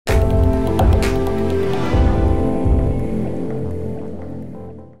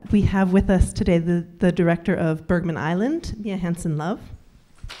we have with us today the director of Bergman Island, Mia Hansen-Løve.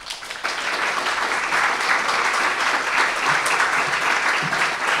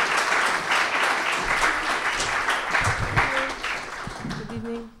 Good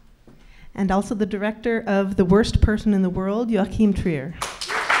evening. And also the director of The Worst Person in the World, Joachim.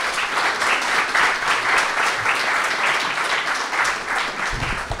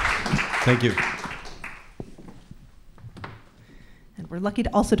 Thank you. And we're lucky to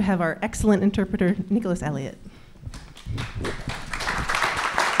also to have our excellent interpreter, Nicholas Elliott.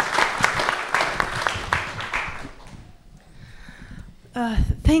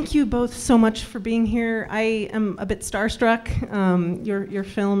 Thank you both so much for being here. I am a bit starstruck. Your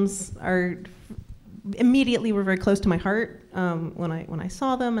films are immediately were very close to my heart when I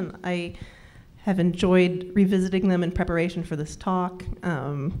saw them, and I have enjoyed revisiting them in preparation for this talk.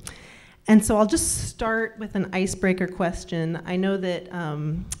 And so I'll just start with an icebreaker question. I know that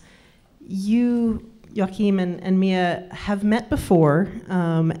you, Joachim and Mia, have met before,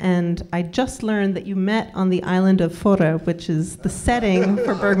 and I just learned that you met on the island of Fårö, which is the setting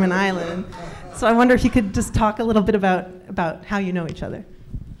for Bergman Island. So I wonder if you could just talk a little bit about how you know each other.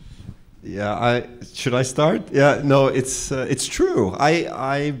 Yeah, should I start? Yeah, no, it's true.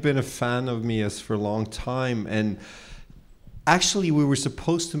 I've been a fan of Mia's for a long time, and actually, we were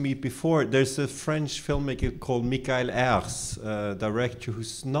supposed to meet before. There's a French filmmaker called Michael Ers, director,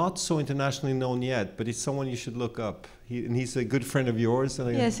 who's not so internationally known yet, but he's someone you should look up. He's a good friend of yours.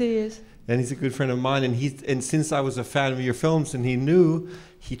 Yes, he is. And he's a good friend of mine. And since I was a fan of your films, and he knew,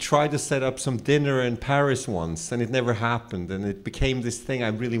 he tried to set up some dinner in Paris once, and it never happened. And it became this thing. I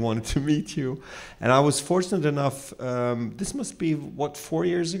really wanted to meet you. And I was fortunate enough. This must be, what, 4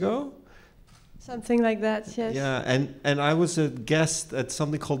 years ago? Something like that, yes. Yeah, and I was a guest at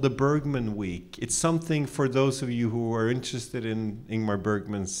something called the Bergman Week. It's something for those of you who are interested in Ingmar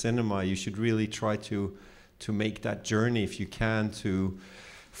Bergman's cinema. You should really try to make that journey if you can to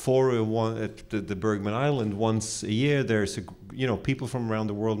Fårö at the Bergman Island once a year. There's people from around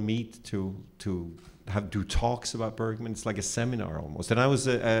the world meet to do talks about Bergman. It's like a seminar almost. And I was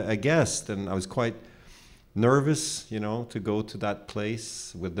a guest, and I was quite nervous, to go to that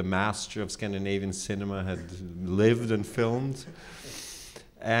place where the master of Scandinavian cinema had lived and filmed.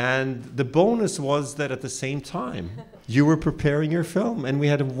 And the bonus was that at the same time, you were preparing your film, and we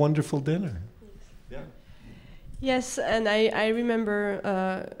had a wonderful dinner. Yeah. Yes, and I remember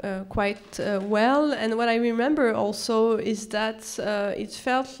quite well. And what I remember also is that it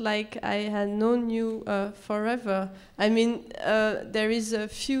felt like I had known you forever. I mean, there is a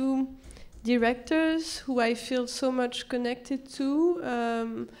few directors who I feel so much connected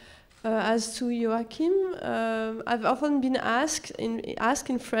to, as to Joachim. I've often been asked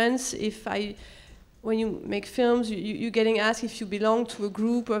in France if when you make films, you're getting asked if you belong to a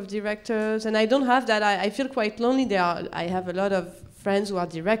group of directors, and I don't have that. I feel quite lonely. I have a lot of friends who are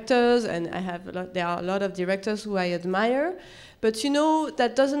directors, and there are a lot of directors who I admire. But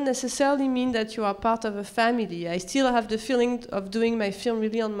that doesn't necessarily mean that you are part of a family. I still have the feeling of doing my film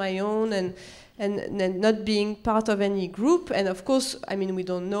really on my own and not being part of any group. And of course, I mean, we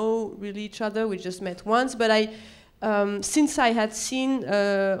don't know really each other. We just met once. But since I had seen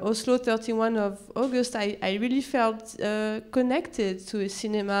Oslo 31 of August, I really felt connected to his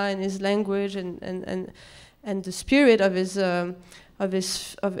cinema and his language and the spirit of his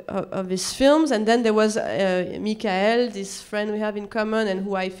films. And then there was Michael, this friend we have in common, and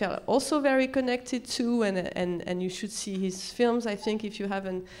who I felt also very connected to. And you should see his films, I think, if you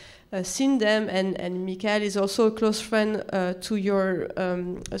haven't seen them. And Michael is also a close friend to your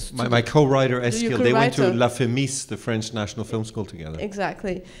my co-writer Eskil. They went to La Femis, the French National Film School, together.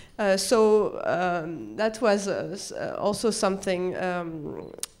 Exactly. So that was also something.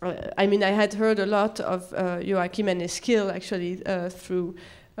 I mean, I had heard a lot of Joachim and Eskil actually through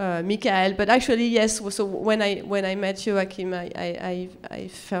Michael, but actually yes. So when I met Joachim, I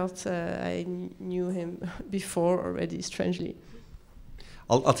felt I knew him before already, strangely.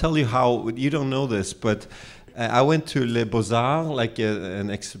 I'll tell you how. You don't know this, but I went to Les Beaux-Arts, like an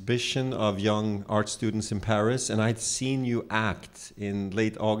exhibition of young art students in Paris, and I'd seen you act in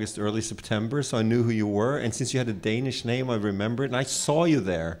late August, early September, so I knew who you were. And since you had a Danish name, I remembered, and I saw you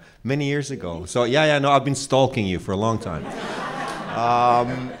there many years ago. So no, I've been stalking you for a long time.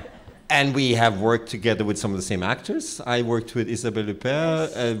 And we have worked together with some of the same actors. I worked with Isabelle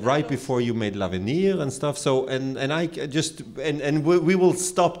Huppert right before you made L'Avenir and stuff. So, and we will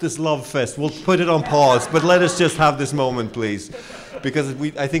stop this love fest. We'll put it on pause, but let us just have this moment, please. Because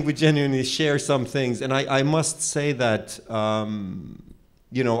I think we genuinely share some things. And I must say that,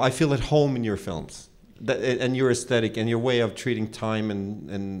 I feel at home in your films. and your aesthetic and your way of treating time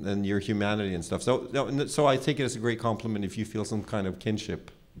and your humanity and stuff. So I take it as a great compliment if you feel some kind of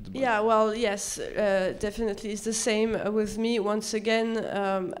kinship. Yeah, well, yes, definitely. It's the same with me. Once again,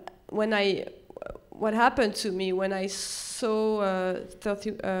 what happened to me when I saw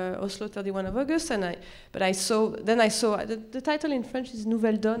Oslo 31 of August, but I saw the title in French is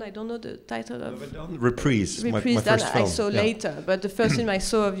Nouvelle Donne. I don't know the title of Reprise. My that first film. I saw later, but the first film I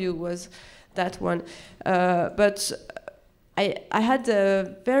saw of you was that one. But I had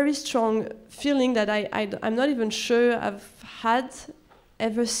a very strong feeling that I'm not even sure I've had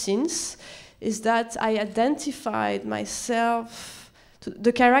ever since, is that I identified myself.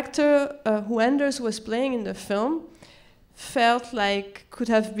 The character who Anders was playing in the film felt like could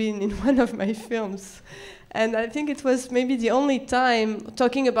have been in one of my films. And I think it was maybe the only time,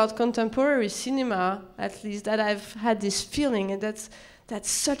 talking about contemporary cinema at least, that I've had this feeling, and that's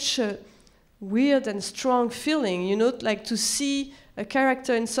such a weird and strong feeling, you know, like to see a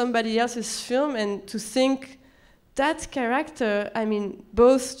character in somebody else's film and to think that character, I mean,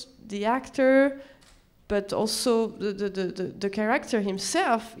 both the actor, but also the character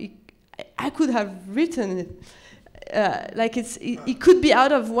himself, I could have written it. Like it could be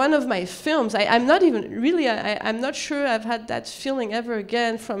out of one of my films. I'm not even really. I'm not sure I've had that feeling ever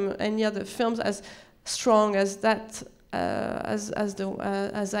again from any other films as strong as that, as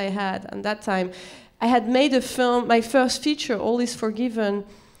I had at that time. I had made a film, my first feature, All Is Forgiven.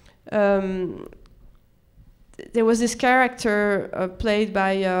 There was this character played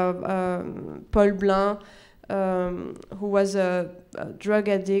by Paul Blin, who was a drug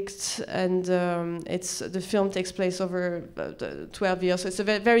addict, and the film takes place over 12 years. So it's a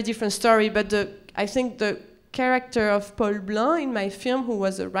very different story. But I think the character of Paul Blin in my film, who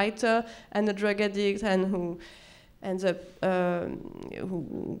was a writer and a drug addict, and who ends up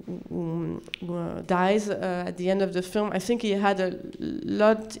who dies at the end of the film, I think he had a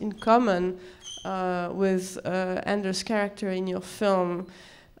lot in common with Anders' character in your film.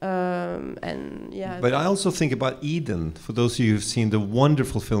 And yeah. But I also think about Eden. For those of you who've seen the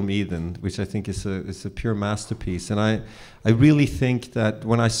wonderful film Eden, which I think is a pure masterpiece, and I really think that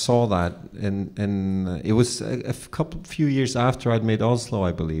when I saw that, and it was a few years after I'd made Oslo,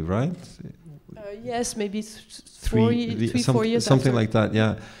 I believe, right? Yes, maybe 4 years something after. like that.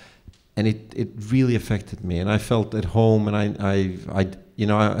 Yeah, and it really affected me, and I felt at home, and I you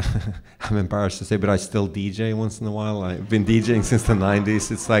know, I'm embarrassed to say, but I still DJ once in a while. I've been DJing since the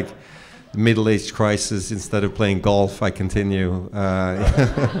 90s. It's like middle-aged crisis. Instead of playing golf, I continue.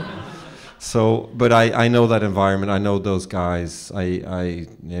 So, but I know that environment. I know those guys. I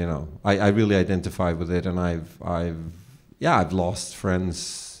really identify with it, and I've lost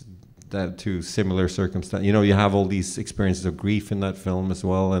friends to similar circumstances. You know, you have all these experiences of grief in that film as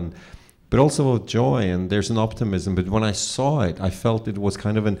well, but also of joy, and there's an optimism. But when I saw it, I felt it was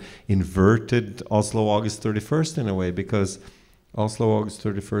kind of an inverted Oslo August 31st in a way, because Oslo August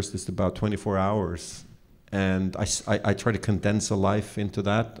 31st is about 24 hours. And I try to condense a life into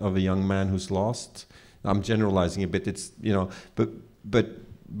that of a young man who's lost. I'm generalizing a bit. It's, you know, but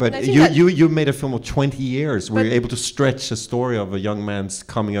you made a film of 20 years where you're able to stretch a story of a young man's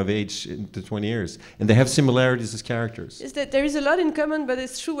coming of age into 20 years. And they have similarities as characters. Is that there is a lot in common, but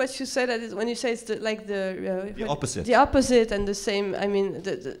it's true what you said, when you say it's the opposite. The opposite and the same, I mean,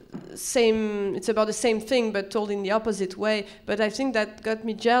 the same, it's about the same thing, but told in the opposite way. But I think that got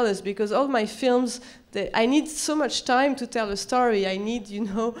me jealous, because all my films, I need so much time to tell a story. I need, you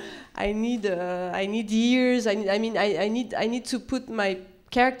know, I need years. I need to put my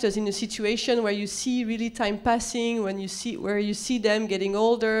characters in a situation where you see really time passing, where you see them getting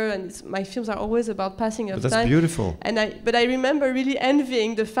older, and my films are always about passing of time. But that's beautiful. But I remember really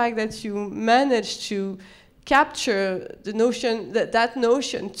envying the fact that you managed to capture the notion, that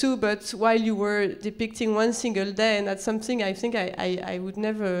notion too, but while you were depicting one single day, and that's something I think I would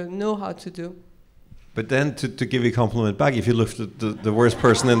never know how to do. But then to give you a compliment back, if you looked at the worst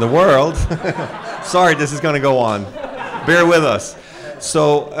person in the world, sorry, this is going to go on. Bear with us.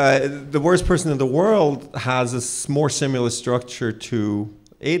 So the worst person in the world has a more similar structure to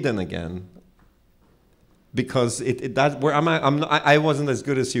Eden again, because I wasn't as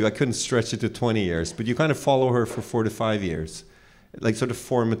good as you. I couldn't stretch it to 20 years, but you kind of follow her for 4 to 5 years, like sort of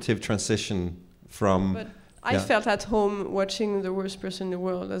formative transition from. But I felt at home watching The Worst Person in the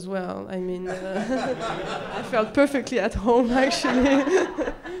World as well. I mean, I felt perfectly at home, actually.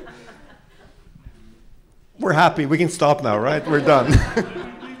 We're happy. We can stop now, right? We're done.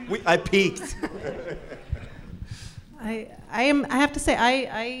 I peaked. I have to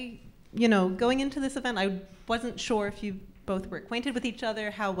say, you know, going into this event, I wasn't sure if you both were acquainted with each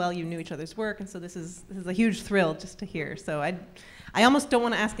other, how well you knew each other's work, and so this is a huge thrill just to hear. So I almost don't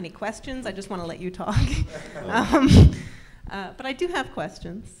want to ask any questions. I just want to let you talk. But I do have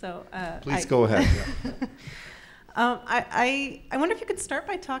questions. So please go ahead. I wonder if you could start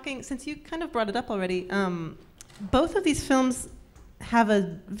by talking, since you kind of brought it up already. Both of these films have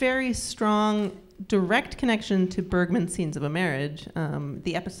a very strong direct connection to Bergman's Scenes of a Marriage,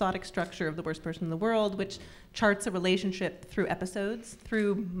 the episodic structure of The Worst Person in the World, which charts a relationship through episodes,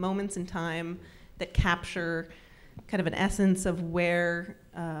 through moments in time that capture kind of an essence of where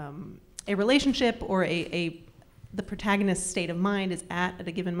a relationship or the protagonist's state of mind is at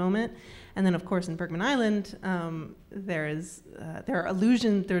a given moment. And then, of course, in Bergman Island, there are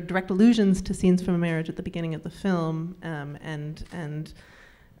direct allusions to Scenes from a Marriage at the beginning of the film, and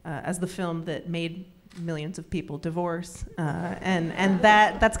as the film that made millions of people divorce, and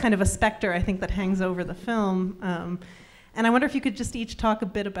that's kind of a specter, I think, that hangs over the film. And I wonder if you could just each talk a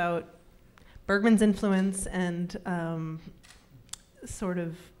bit about Bergman's influence and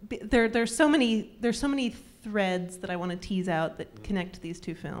there's so many threads that I want to tease out that connect these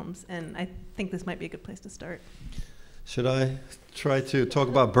two films, and I think this might be a good place to start. Should I try to talk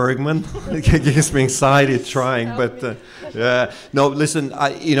about Bergman? It gives me anxiety trying, but yeah. No, listen.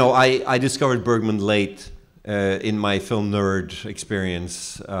 I discovered Bergman late in my film nerd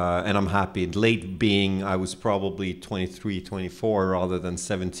experience, and I'm happy. Late being, I was probably 23, 24 rather than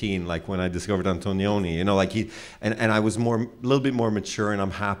 17, like when I discovered Antonioni. And I was a little bit more mature, and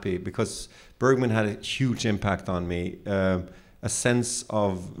I'm happy because Bergman had a huge impact on me. A sense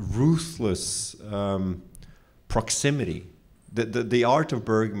of ruthless proximity. The art of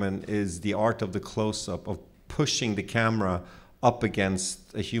Bergman is the art of the close-up, of pushing the camera up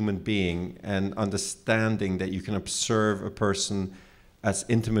against a human being and understanding that you can observe a person as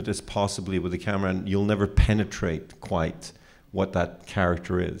intimate as possibly with the camera, and you'll never penetrate quite what that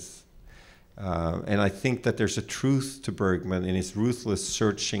character is. And I think that there's a truth to Bergman in his ruthless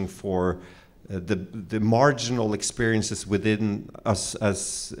searching for the marginal experiences within us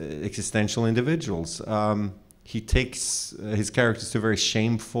as existential individuals. He takes his characters to very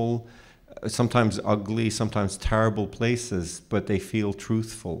shameful, sometimes ugly, sometimes terrible places, but they feel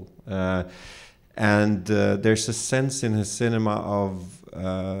truthful. And there's a sense in his cinema of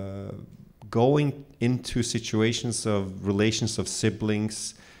going into situations of relations of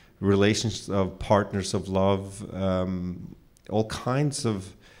siblings, relations of partners of love, all kinds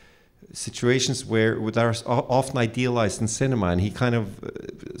of situations that are often idealized in cinema, and he kind of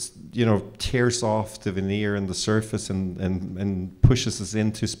tears off the veneer and the surface and pushes us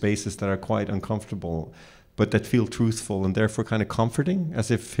into spaces that are quite uncomfortable but that feel truthful and therefore kind of comforting, as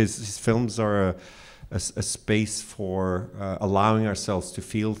if his films are a space for allowing ourselves to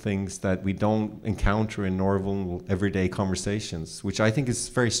feel things that we don't encounter in normal everyday conversations, which I think is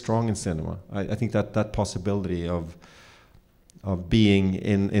very strong in cinema. I think that possibility of being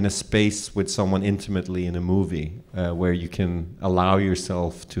in a space with someone intimately in a movie where you can allow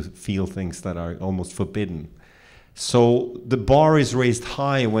yourself to feel things that are almost forbidden. So the bar is raised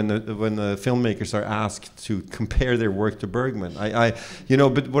high when the filmmakers are asked to compare their work to Bergman.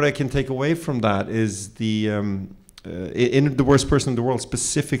 But what I can take away from that is in The Worst Person in the World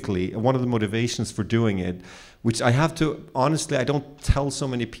specifically, one of the motivations for doing it, which I have to, honestly, I don't tell so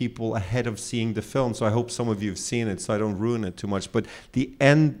many people ahead of seeing the film, so I hope some of you have seen it so I don't ruin it too much, but the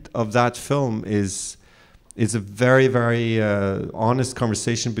end of that film is a very, very honest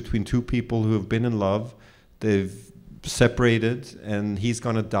conversation between two people who have been in love. They've separated and he's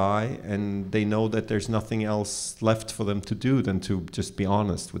gonna die, and they know that there's nothing else left for them to do than to just be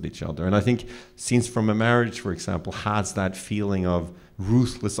honest with each other. And I think Scenes from a Marriage, for example, has that feeling of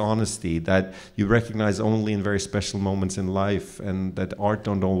ruthless honesty that you recognize only in very special moments in life, and that art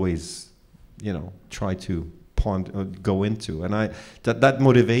don't always, try to go into. And that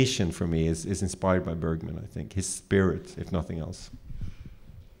motivation for me is inspired by Bergman, I think, his spirit, if nothing else.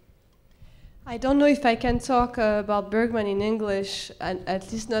 I don't know if I can talk about Bergman in English, and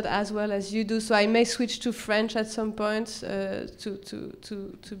at least not as well as you do, so I may switch to French at some point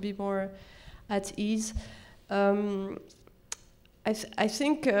to be more at ease. I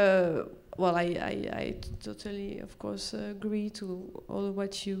think, I totally, of course, agree to all of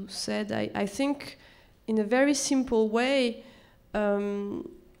what you said. I think, in a very simple way,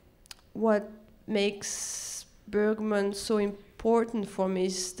 what makes Bergman so important for me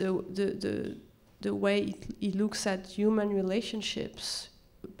is the way he looks at human relationships,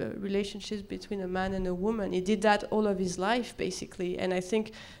 relationships between a man and a woman. He did that all of his life, basically, and I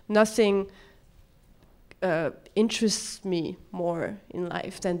think nothing interests me more in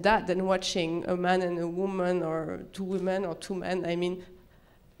life than watching a man and a woman, or two women or two men. I mean,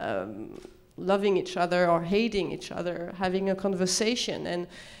 loving each other or hating each other, having a conversation,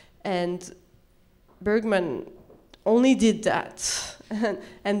 and Bergman only did that,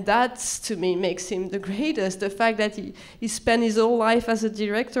 and that to me makes him the greatest. The fact that he spent his whole life as a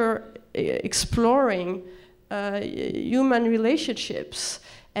director exploring human relationships,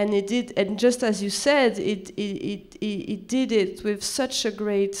 and it did, and just as you said, it did it with such a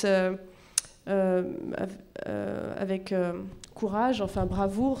great avec courage, enfin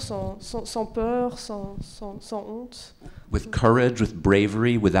bravoure, sans peur, sans honte. With courage, with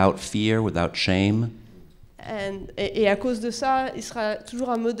bravery, without fear, without shame. Et à cause de ça, il sera toujours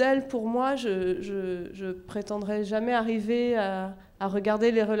un modèle pour moi. Je prétendrai jamais arriver à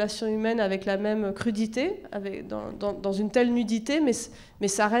regarder les relations humaines avec la même crudité, dans une telle nudité, mais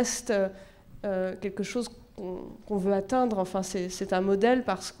ça reste quelque chose qu'on veut atteindre. Enfin, c'est un modèle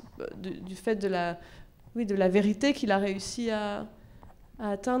du fait de la vérité qu'il a réussi à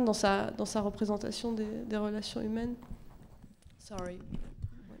atteindre dans sa représentation des relations humaines. Sorry.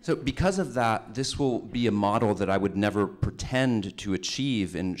 So because of that, this will be a model that I would never pretend to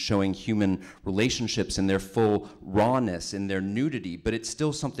achieve in showing human relationships in their full rawness, in their nudity, but it's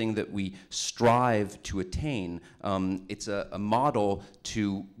still something that we strive to attain. It's a model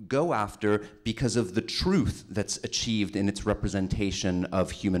to go after because of the truth that's achieved in its representation of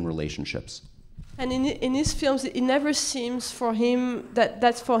human relationships. And in his films, it never seems for him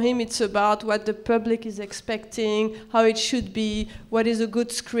that for him it's about what the public is expecting, how it should be, what is a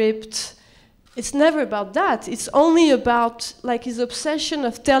good script. It's never about that. It's only about like his obsession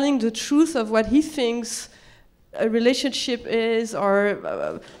of telling the truth of what he thinks a relationship is,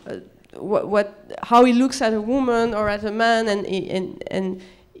 or how he looks at a woman or at a man, and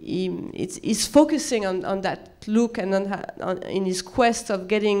he's focusing on that look and in his quest of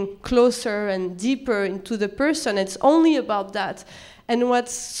getting closer and deeper into the person. It's only about that. And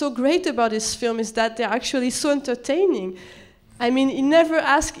what's so great about his film is that they're actually so entertaining. I mean,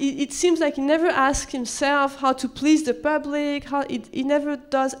 it seems like he never asks himself how to please the public, he never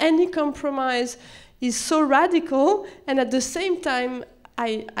does any compromise. He's so radical, and at the same time,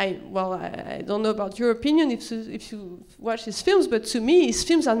 I don't know about your opinion if you watch his films, but to me his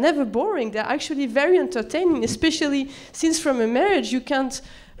films are never boring. They're actually very entertaining, especially since from a marriage you can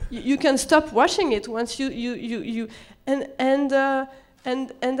stop watching it once you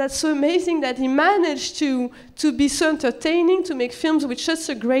and that's so amazing that he managed to be so entertaining, to make films with such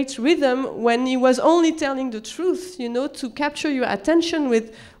a great rhythm when he was only telling the truth, to capture your attention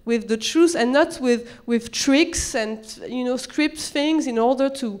with the truth, and not with tricks and script things in order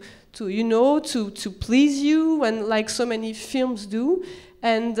to please you, and like so many films do.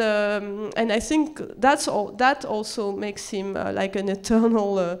 And I think that also makes him like an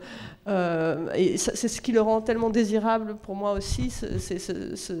eternal. C'est ce qui le rend tellement désirable pour moi aussi,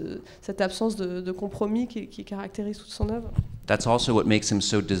 cette absence de compromis qui caractérise toute son œuvre. That's also what makes him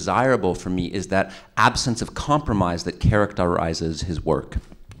so desirable for me, is that absence of compromise that characterizes his work.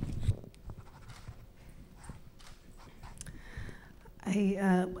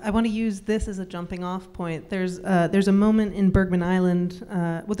 I want to use this as a jumping off point. There's a moment in Bergman Island,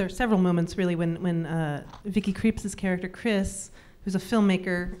 well, there are several moments really when Vicky Krieps' character Chris, who's a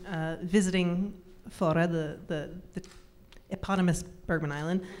filmmaker visiting Fora, the eponymous Bergman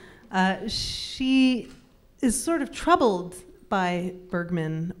Island, she is sort of troubled by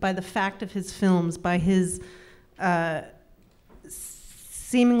Bergman, by the fact of his films, by his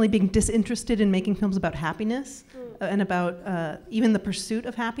seemingly being disinterested in making films about happiness and about even the pursuit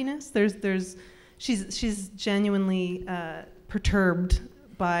of happiness. She's genuinely perturbed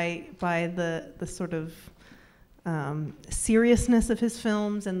by the sort of seriousness of his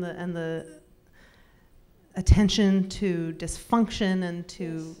films and the attention to dysfunction and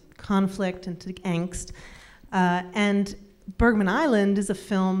to conflict and to angst. And Bergman Island is a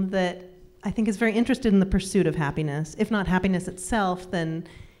film that I think is very interested in the pursuit of happiness, if not happiness itself, then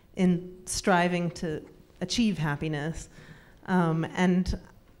in striving to achieve happiness. And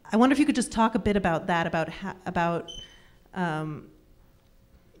I wonder if you could just talk a bit about that, about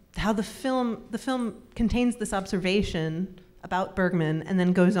how the film contains this observation about Bergman and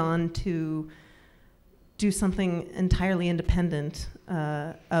then goes on to do something entirely independent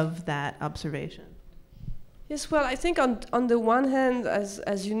of that observation. Yes, well, I think on the one hand,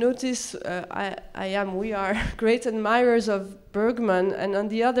 as you notice, we are great admirers of Bergman, and on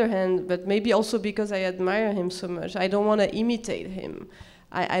the other hand, but maybe also because I admire him so much, I don't want to imitate him.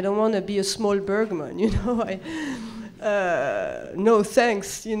 I don't want to be a small Bergman, no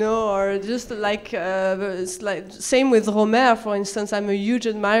thanks, you know, or just like, it's like same with Romer, for instance. I'm a huge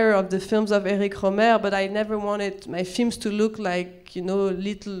admirer of the films of Eric Romer, but I never wanted my films to look like, you know,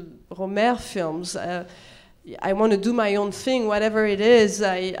 little Romer films. I want to do my own thing, whatever it is.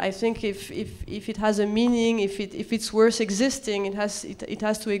 I think if it has a meaning, if it's worth existing, it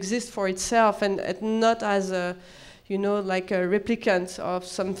has to exist for itself and not as a, you know, like a replicant of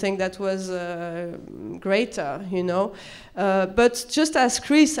something that was greater, you know. But just as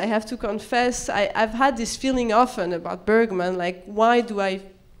Chris, I have to confess, I've had this feeling often about Bergman, like, why do I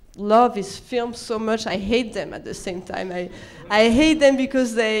love his films so much? I hate them at the same time. I hate them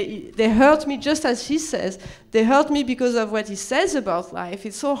because they hurt me, just as he says. They hurt me because of what he says about life.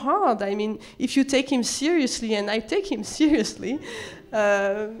 It's so hard. I mean, if you take him seriously, and I take him seriously,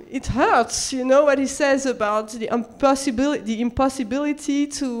 it hurts, you know, what he says about the impossibility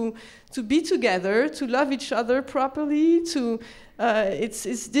to be together, to love each other properly.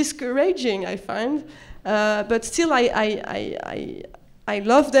 It's discouraging, I find. But still, I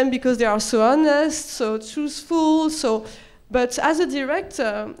love them because they are so honest, so truthful. But as a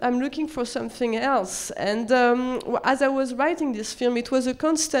director, I'm looking for something else. And as I was writing this film, it was a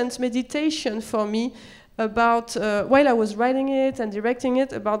constant meditation for me about, while I was writing it and directing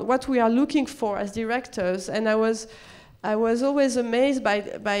it, about what we are looking for as directors. And I was always amazed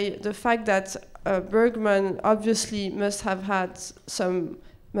by the fact that Bergman obviously must have felt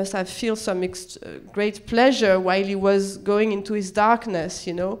some great pleasure while he was going into his darkness,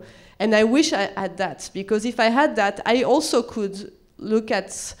 you know. And I wish I had that, because if I had that, I also could look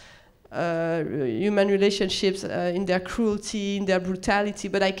at human relationships in their cruelty, in their brutality,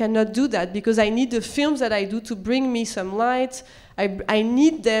 but I cannot do that because I need the films that I do to bring me some light. I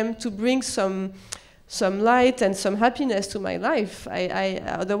need them to bring some light and some happiness to my life.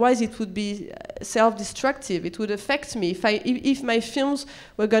 Otherwise, it would be self-destructive. It would affect me. If my films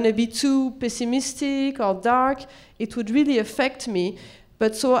were going to be too pessimistic or dark, it would really affect me.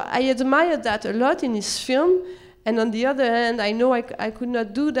 But so I admired that a lot in his film. And on the other hand, I know I could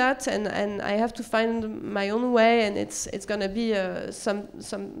not do that, and I have to find my own way, and it's going to be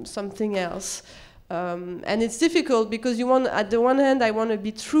something else. And it's difficult because you want, at the one hand, I want to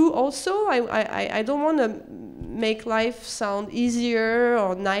be true also. I don't want to make life sound easier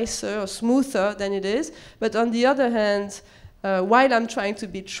or nicer or smoother than it is. But on the other hand, while I'm trying to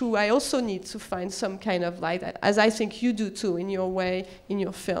be true, I also need to find some kind of light, as I think you do too, in your way, in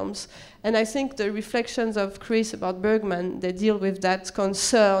your films. And I think the reflections of Chris about Bergman, they deal with that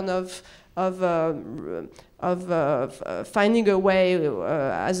concern of finding a way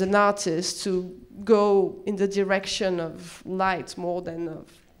as an artist to go in the direction of light more than of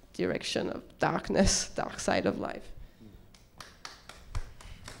direction of darkness, dark side of life.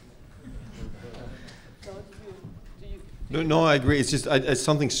 No, I agree. It's just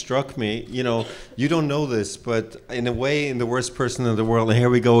something struck me. You know, you don't know this, but in a way, in the worst person in the world, and here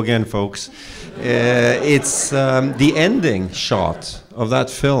we go again, folks. It's the ending shot of that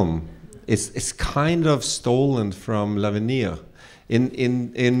film. It's kind of stolen from L'Avenir.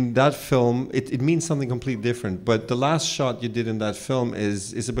 In that film, it means something completely different. But the last shot you did in that film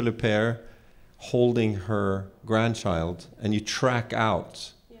is Isabelle Huppert holding her grandchild, and you track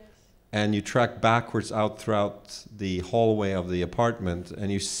out. And you track backwards out throughout the hallway of the apartment, and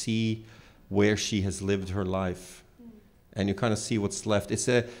you see where she has lived her life. And you kind of see what's left. It's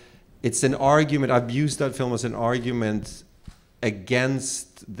an argument. I've used that film as an argument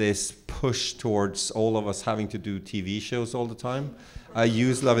against this push towards all of us having to do TV shows all the time. I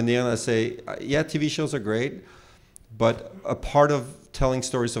use L'Avenir and I say, yeah, TV shows are great, but a part of telling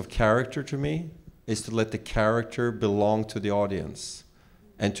stories of character to me is to let the character belong to the audience.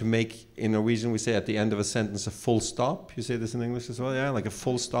 And to make, in Norwegian we say at the end of a sentence, a full stop. You say this in English as well, yeah? Like a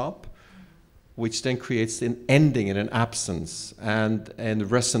full stop, which then creates an ending and an absence and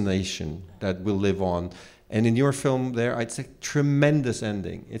resonation that will live on. And in your film there, it's a tremendous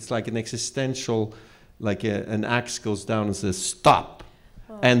ending. It's like an existential, like an axe goes down and says, stop.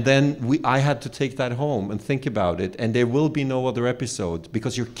 Oh. And then I had to take that home and think about it. And there will be no other episode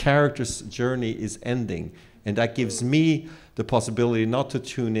because your character's journey is ending. And that gives me the possibility not to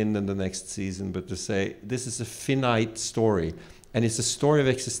tune in the next season, but to say, this is a finite story. And it's a story of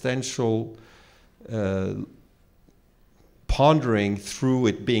existential pondering through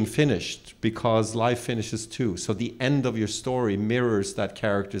it being finished, because life finishes too. So the end of your story mirrors that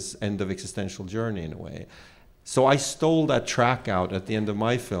character's end of existential journey in a way. So I stole that track out at the end of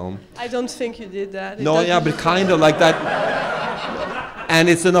my film. I don't think you did that. No, yeah, but kind of like that. And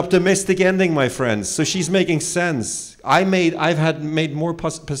it's an optimistic ending, my friends. So she's making sense. I've made more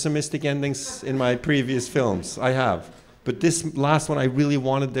pessimistic endings in my previous films. I have. But this last one, I really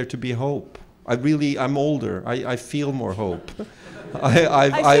wanted there to be hope. I'm older. I feel more hope.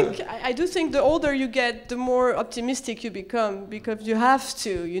 I do think the older you get, the more optimistic you become, because you have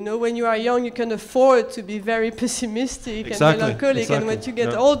to. You know, when you are young, you can afford to be very pessimistic and melancholic, and when you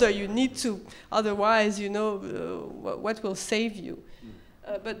get older, you need to. Otherwise, you know, what will save you?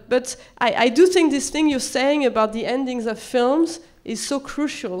 But I do think this thing you're saying about the endings of films is so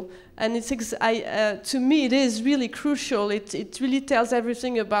crucial, and to me it is really crucial. It really tells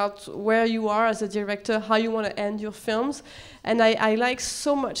everything about where you are as a director, how you want to end your films, and I like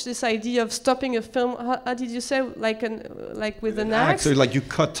so much this idea of stopping a film. How did you say, like with an axe? So like you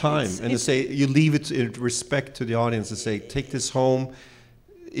cut time and you leave it in respect to the audience and say, take this home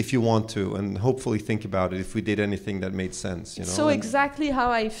if you want to, and hopefully think about it if we did anything that made sense. You know? So exactly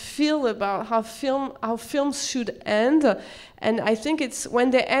how I feel about how films should end, and I think it's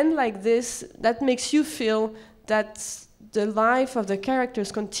when they end like this that makes you feel that the life of the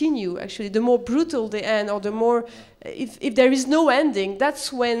characters continue. Actually, the more brutal they end, or the more, if there is no ending,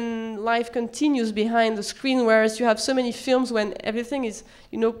 that's when life continues behind the screen. Whereas you have so many films when everything is,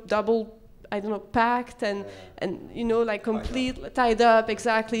 you know, double, I don't know, packed and you know, like complete tied up,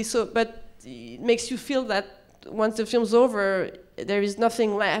 exactly. So, but it makes you feel that once the film's over, there is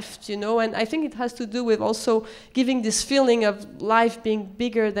nothing left, you know. And I think it has to do with also giving this feeling of life being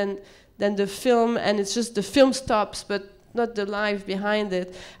bigger than the film, and it's just the film stops, but not the life behind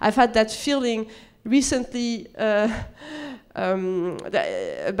it. I've had that feeling recently.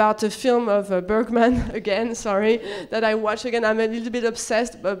 About a film of Bergman again, sorry, that I watched again. I'm a little bit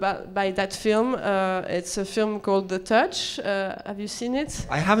obsessed by that film. It's a film called The Touch. Have you seen it?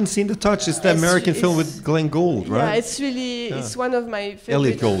 I haven't seen The Touch. It's the American film with Glenn Gould, right? Yeah, it's really it's one of my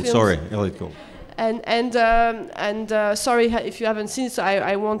favorite films. Elliot Gould. And sorry if you haven't seen it, so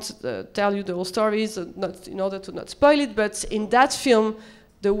I won't tell you the whole stories, not in order to not spoil it. But in that film,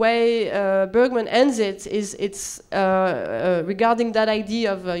 the way Bergman ends it is it's regarding that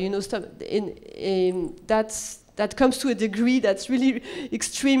idea of you know, stuff that comes to a degree that's really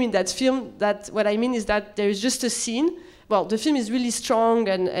extreme in that film. That what I mean is that there is just a scene. Well, the film is really strong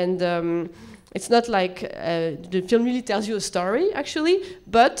and it's not like the film really tells you a story actually,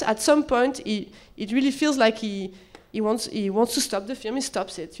 but at some point it really feels like he wants to stop the film. He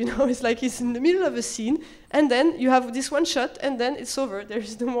stops it, you know. It's like he's in the middle of a scene, and then you have this one shot, and then it's over. There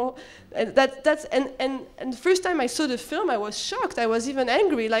is no more. And and the first time I saw the film, I was shocked. I was even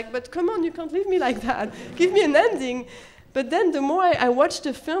angry. Like, but come on, you can't leave me like that. Give me an ending. But then the more I watched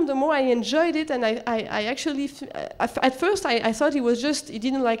the film, the more I enjoyed it, and I actually at first I thought he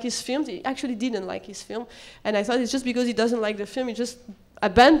didn't like his film. He actually didn't like his film, and I thought it's just because he doesn't like the film. He just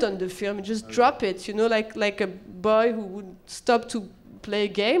abandon the film and just drop it, you know, like a boy who would stop to play a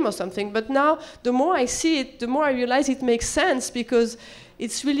game or something. But now, the more I see it, the more I realize it makes sense, because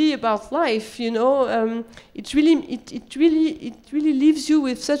it's really about life, you know. It really leaves you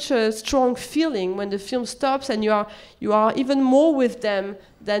with such a strong feeling when the film stops, and you are even more with them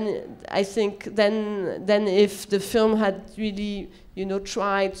than I think than if the film had really, you know,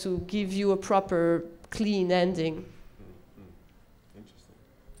 tried to give you a proper clean ending.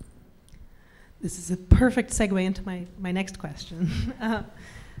 This is a perfect segue into my next question,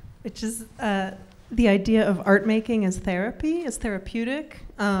 which is the idea of art making as therapy, as therapeutic.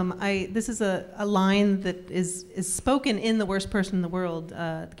 This is a line that is spoken in The Worst Person in the World.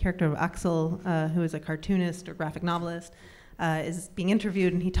 The character of Axel, who is a cartoonist or graphic novelist, is being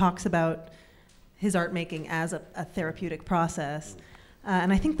interviewed, and he talks about his art making as a therapeutic process.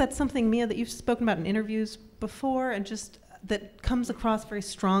 And I think that's something, Mia, that you've spoken about in interviews before, and just that comes across very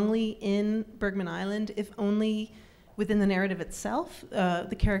strongly in Bergman Island, if only within the narrative itself.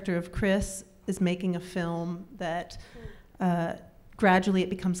 The character of Chris is making a film that gradually it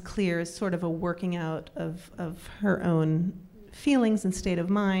becomes clear is sort of a working out of her own feelings and state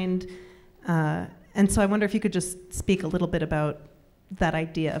of mind. And so I wonder if you could just speak a little bit about that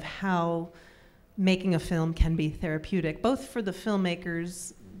idea of how making a film can be therapeutic, both for the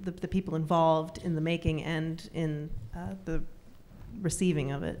filmmakers, the people involved in the making, and in the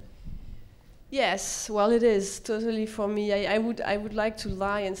receiving of it. Yes, well, it is totally for me. I would like to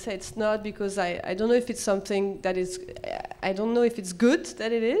lie and say it's not, because I don't know if it's something that is. I don't know if it's good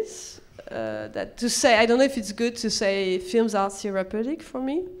that it is. That to say, I don't know if it's good to say films are therapeutic for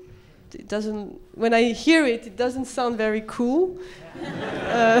me. It doesn't. When I hear it, it doesn't sound very cool.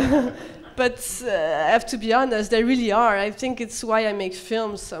 But I have to be honest, they really are. I think it's why I make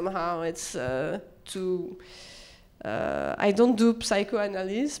films somehow. It's to I don't do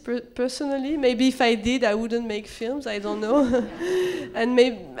psychoanalysis personally. Maybe if I did, I wouldn't make films. I don't know. And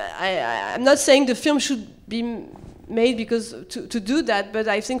maybe I'm not saying the film should be made because to do that, but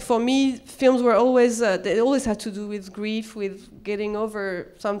I think for me, films were always they always had to do with grief, with getting over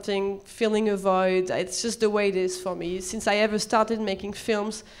something, filling a void. It's just the way it is for me. Since I ever started making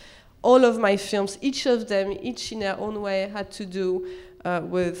films, all of my films, each of them, each in their own way, had to do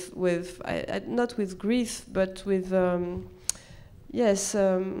with not with grief, but with se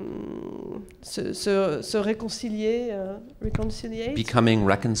reconciliate, becoming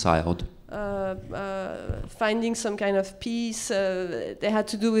reconciled, finding some kind of peace. They had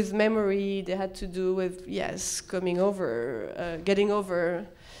to do with memory. They had to do with coming over, getting over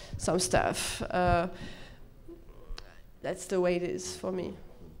some stuff. That's the way it is for me.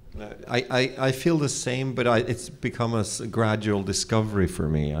 I feel the same, but it's become a gradual discovery for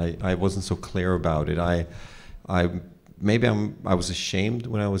me. I wasn't so clear about it. I was ashamed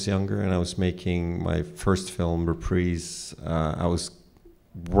when I was younger, and I was making my first film, Reprise. I was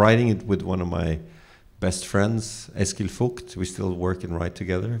writing it with one of my best friends, Eskil Vogt. We still work and write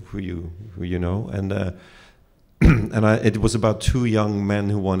together, who you know, and it was about two young men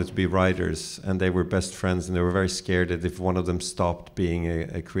who wanted to be writers, and they were best friends, and they were very scared that if one of them stopped being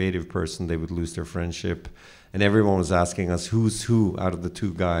a creative person, they would lose their friendship. And everyone was asking us, who's who out of the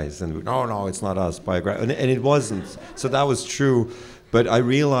two guys? And no, it's not us. And it wasn't. So that was true. But I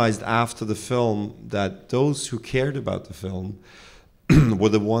realized after the film that those who cared about the film were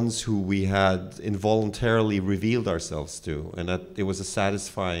the ones who we had involuntarily revealed ourselves to, and that it was a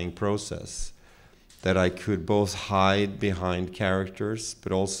satisfying process. That I could both hide behind characters,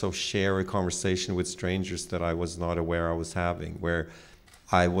 but also share a conversation with strangers that I was not aware I was having, where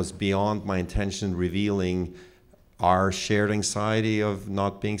I was beyond my intention revealing our shared anxiety of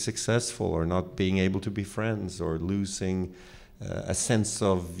not being successful or not being able to be friends or losing a sense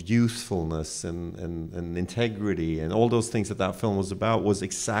of youthfulness and integrity, and all those things that film was about was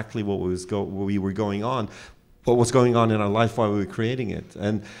exactly what was going on in our life while we were creating it.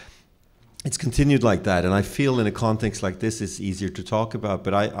 And it's continued like that, and I feel in a context like this it's easier to talk about,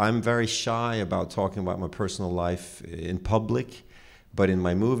 but I'm very shy about talking about my personal life in public, but in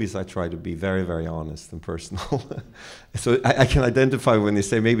my movies I try to be very, very honest and personal. So I can identify when they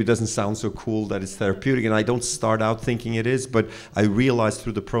say maybe it doesn't sound so cool that it's therapeutic, and I don't start out thinking it is, but I realize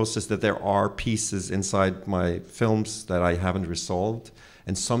through the process that there are pieces inside my films that I haven't resolved,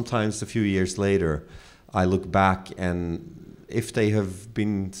 and sometimes a few years later I look back, and if they have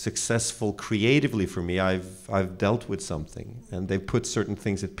been successful creatively for me, I've dealt with something, and they've put certain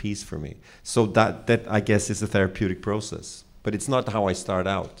things at peace for me. So that I guess is a therapeutic process, but it's not how I start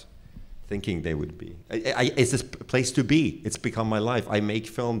out thinking they would be. It's a place to be. It's become my life. I make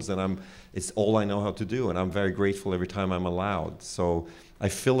films, and it's all I know how to do, and I'm very grateful every time I'm allowed. So I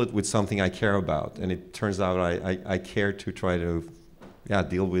fill it with something I care about, and it turns out I care to try to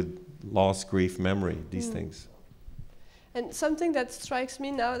deal with loss, grief, memory, these things. And something that strikes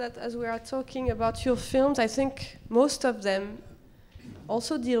me now that as we are talking about your films, I think most of them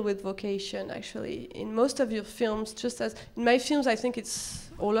also deal with vocation, actually. In most of your films, just as in my films, I think it's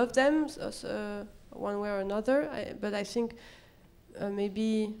all of them, one way or another, but I think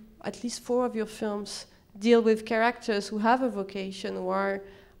maybe at least 4 of your films deal with characters who have a vocation, who are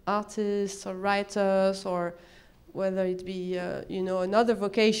artists or writers, or whether it be another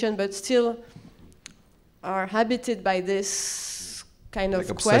vocation, but still are habited by this kind of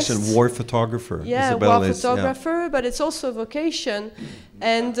obsession. quest. War photographer. Yeah, Isabel war photographer, but it's also a vocation.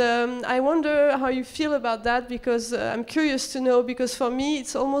 And I wonder how you feel about that, because I'm curious to know, because for me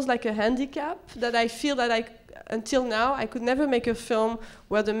it's almost like a handicap that I feel that until now I could never make a film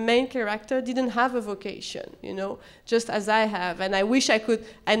where the main character didn't have a vocation, just as I have. And I wish I could,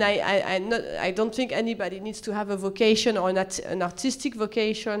 and I don't think anybody needs to have a vocation or an artistic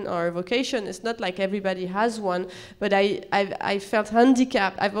vocation or a vocation. It's not like everybody has one, but I felt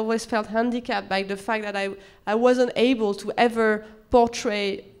handicapped. I've always felt handicapped by the fact that I wasn't able to ever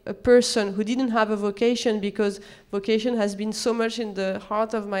portray a person who didn't have a vocation, because vocation has been so much in the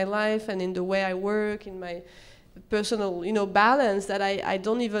heart of my life and in the way I work, in my personal, balance, that I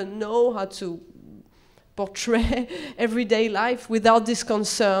don't even know how to portray everyday life without this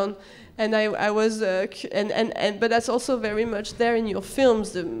concern. And I was, but that's also very much there in your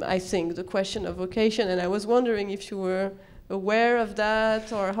films. I think the question of vocation, and I was wondering if you were aware of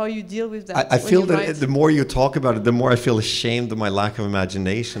that, or how you deal with that? I feel that the more you talk about it, the more I feel ashamed of my lack of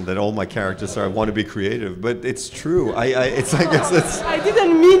imagination, that all my characters want to be creative. But it's true. It's like it's I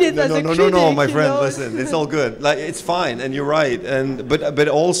didn't mean it as a critic. No, my friend. Listen, it's all good. Like, it's fine, and you're right. But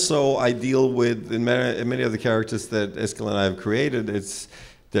also I deal with in many of the characters that Eskil and I have created.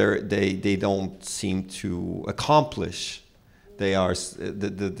 They don't seem to accomplish. They are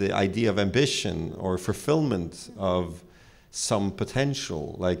the idea of ambition or fulfillment of some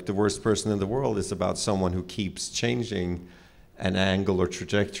potential. Like the worst person in the world is about someone who keeps changing an angle or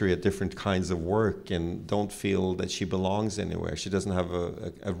trajectory at different kinds of work and don't feel that she belongs anywhere. She doesn't have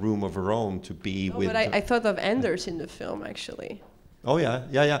a room of her own to be with. But I thought of Anders in the film, actually. Oh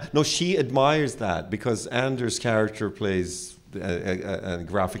yeah. No, she admires that because Anders' character plays a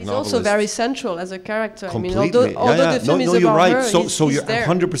graphic novelist. He's also very central as a character. Completely. I mean, although the film is you're about right. her, So he's you're there.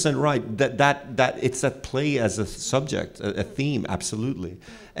 100% right. That it's that play as a subject, a theme, absolutely.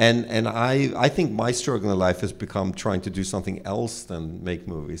 And I think my struggle in life has become trying to do something else than make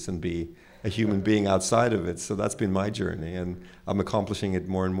movies and be a human being outside of it. So that's been my journey, and I'm accomplishing it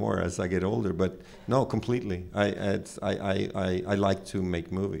more and more as I get older. But no, completely. I like to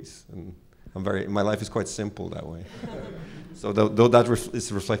make movies, and my life is quite simple that way. So though that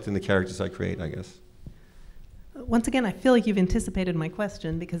is reflected in the characters I create, I guess. Once again, I feel like you've anticipated my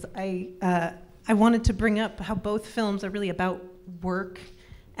question because I wanted to bring up how both films are really about work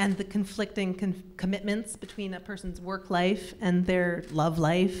and the conflicting commitments between a person's work life and their love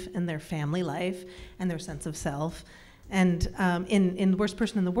life and their family life and their sense of self. And in The Worst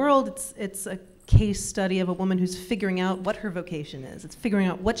Person in the World, it's a case study of a woman who's figuring out what her vocation is. It's figuring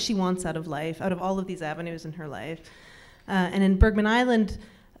out what she wants out of life, out of all of these avenues in her life. And in Bergman Island,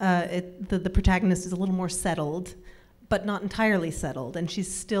 the protagonist is a little more settled, but not entirely settled, and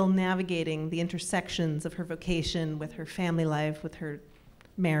she's still navigating the intersections of her vocation with her family life, with her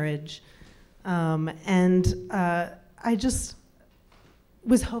marriage. I just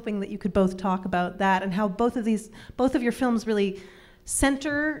was hoping that you could both talk about that and how both of your films really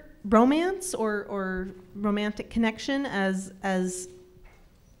center romance or romantic connection as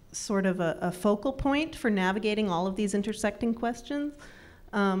sort of a focal point for navigating all of these intersecting questions.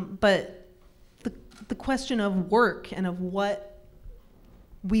 But the question of work and of what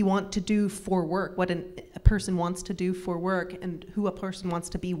we want to do for work, what a person wants to do for work, and who a person wants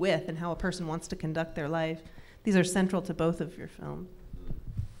to be with, and how a person wants to conduct their life, these are central to both of your films.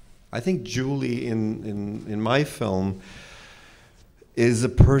 I think Julie in my film is a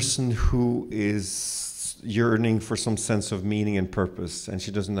person who is yearning for some sense of meaning and purpose, and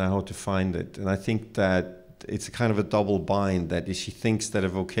she doesn't know how to find it. And I think that it's a kind of a double bind, that she thinks that a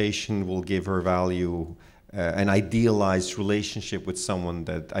vocation will give her value, an idealized relationship with someone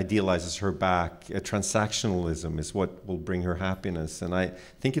that idealizes her back. A transactionalism is what will bring her happiness. And I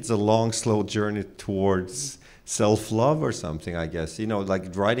think it's a long, slow journey towards self-love or something, I guess. You know,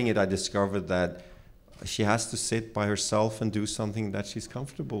 like writing it, I discovered that she has to sit by herself and do something that she's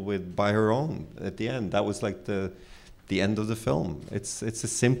comfortable with by her own at the end. That was like the end of the film. It's a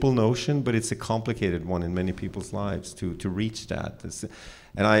simple notion, but it's a complicated one in many people's lives to reach that.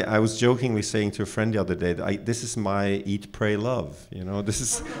 And I was jokingly saying to a friend the other day that this is my Eat, Pray, Love. You know,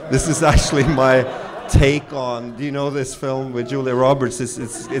 this is actually my take on. Do you know this film with Julia Roberts?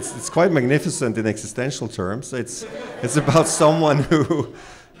 It's quite magnificent in existential terms. It's about someone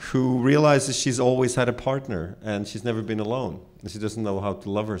who realizes she's always had a partner and she's never been alone. And she doesn't know how to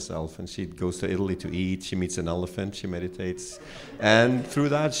love herself, and she goes to Italy to eat, she meets an elephant, she meditates, and through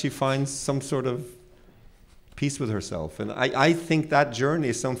that she finds some sort of peace with herself. And I think that journey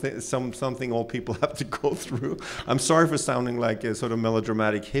is something all people have to go through. I'm sorry for sounding like a sort of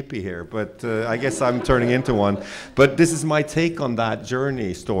melodramatic hippie here, but I guess I'm turning into one. But this is my take on that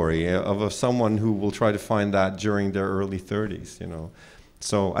journey story of someone who will try to find that during their early 30s, you know.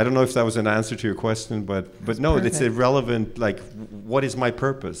 So I don't know if that was an answer to your question, but no, perfect. It's irrelevant. Like, what is my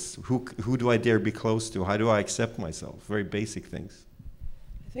purpose? Who do I dare be close to? How do I accept myself? Very basic things.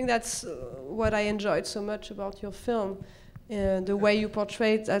 I think that's what I enjoyed so much about your film, the way you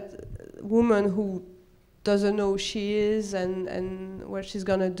portrayed that woman who doesn't know who she is and what she's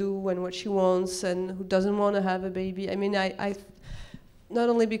gonna do and what she wants, and who doesn't want to have a baby. I mean, I not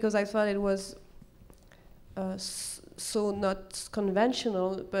only because I thought it was so not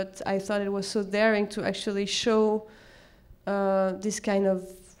conventional, but I thought it was so daring to actually show this kind of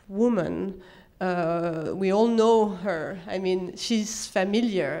woman. We all know her. I mean, she's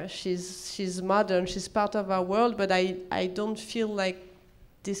familiar, she's modern, she's part of our world, but I don't feel like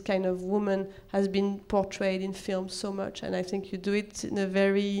this kind of woman has been portrayed in film so much, and I think you do it in a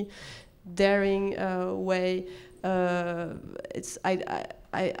very daring way. it's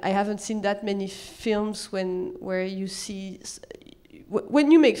I haven't seen that many films where you see.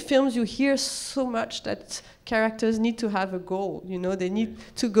 When you make films, you hear so much that characters need to have a goal. You know, they need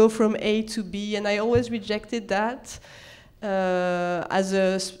to go from A to B, and I always rejected that as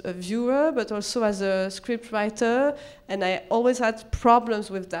a viewer, but also as a script writer. And I always had problems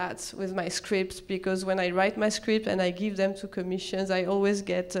with that, with my scripts, because when I write my script and I give them to commissions, I always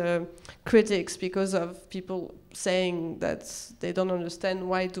get critics because of people saying that they don't understand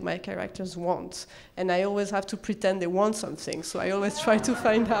why do my characters want. And I always have to pretend they want something. So I always try to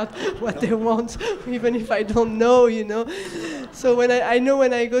find out what they want, even if I don't know, you know. So when I know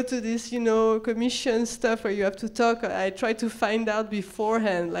when I go to this, you know, commission stuff where you have to talk, I try to find out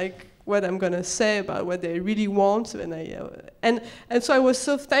beforehand, like, what I'm gonna say about what they really want, and so I was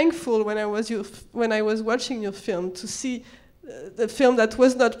so thankful when I was watching your film to see the film that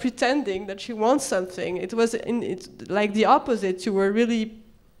was not pretending that she wants something. It was like the opposite. You were really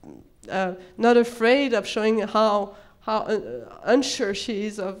not afraid of showing how unsure she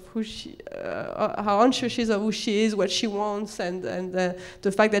is of who she is, what she wants, and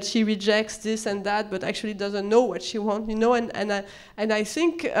the fact that she rejects this and that, but actually doesn't know what she wants, you know. And I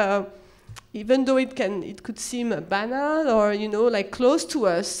think even though it could seem banal or, you know, like close to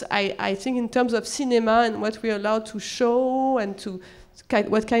us, I think in terms of cinema and what we're allowed to show and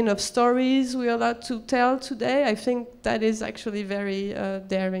what kind of stories we're allowed to tell today, I think that is actually very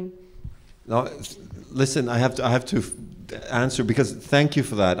daring. Now, listen, I have to answer, because thank you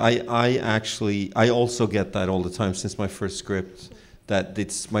for that. I also get that all the time since my first script,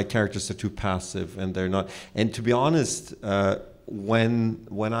 that my characters are too passive and they're not. And to be honest,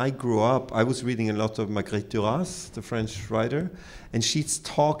 when I grew up, I was reading a lot of Marguerite Duras, the French writer, and she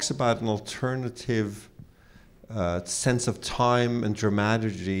talks about an alternative sense of time and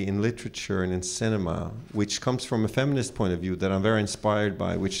dramaturgy in literature and in cinema, which comes from a feminist point of view that I'm very inspired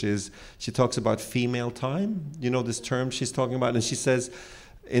by, which is, she talks about female time, you know, this term she's talking about, and she says,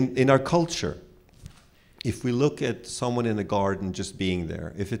 in our culture, if we look at someone in a garden just being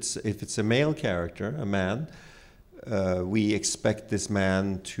there, if it's a male character, a man, we expect this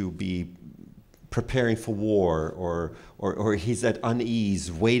man to be preparing for war, or he's at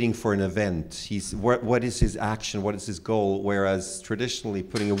unease, waiting for an event. What is his action? What is his goal? Whereas traditionally,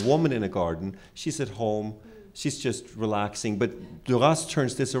 putting a woman in a garden, she's at home, she's just relaxing. But Duras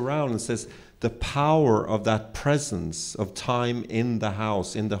turns this around and says the power of that presence of time in the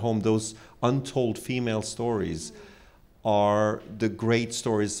house, in the home, those untold female stories are the great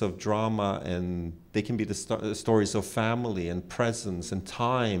stories of drama, and they can be the stories of family and presence and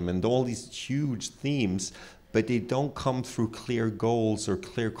time and all these huge themes, but they don't come through clear goals or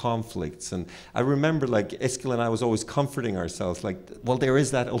clear conflicts. And I remember, like, Eskil and I was always comforting ourselves, like, well, there is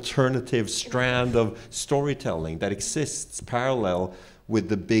that alternative strand of storytelling that exists parallel with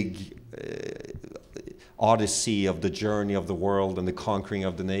the big odyssey of the journey of the world and the conquering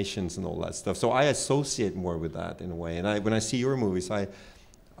of the nations and all that stuff. So I associate more with that in a way. And when I see your movies, I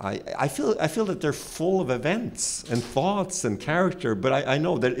feel that they're full of events and thoughts and character, but I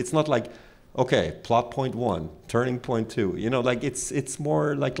know that it's not like, okay, plot point 1, turning point 2. You know, like it's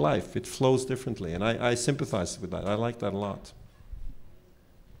more like life. It flows differently, and I sympathize with that. I like that a lot.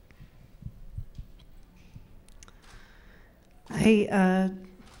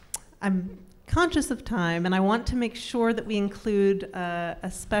 I'm conscious of time, and I want to make sure that we include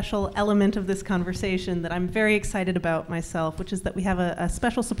a special element of this conversation that I'm very excited about myself, which is that we have a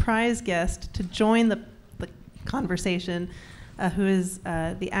special surprise guest to join the conversation, who is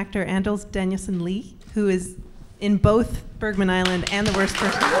the actor Anders Danielsen Lee, who is in both Bergman Island and The Worst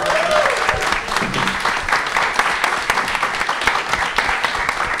Person in the World.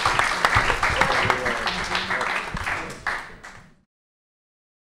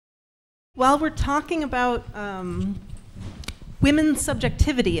 While we're talking about women's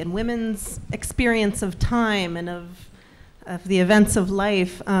subjectivity and women's experience of time and of the events of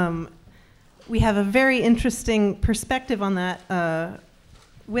life, we have a very interesting perspective on that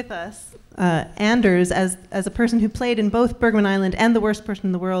with us. Anders, as a person who played in both Bergman Island and The Worst Person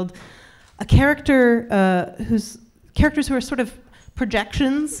in the World, a character whose characters who are sort of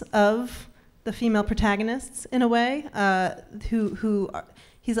projections of the female protagonists in a way, who are,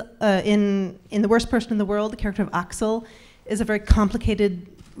 he's in The Worst Person in the World, the character of Axel is a very complicated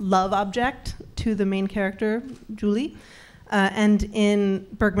love object to the main character, Julie. And in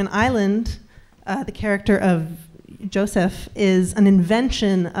Bergman Island, the character of Joseph is an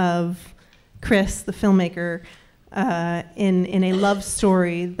invention of Chris, the filmmaker, in a love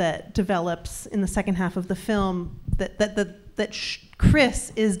story that develops in the second half of the film that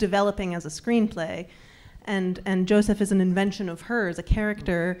Chris is developing as a screenplay. and Joseph is an invention of hers, a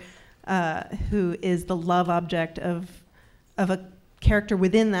character who is the love object of a character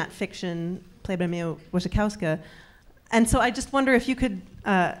within that fiction played by Mia Wasikowska. And so I just wonder if you could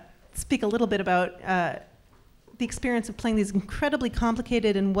speak a little bit about the experience of playing these incredibly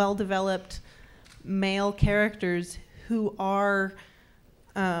complicated and well-developed male characters who are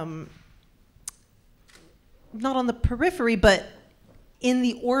not on the periphery, but in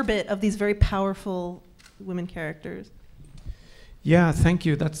the orbit of these very powerful women characters. Yeah, thank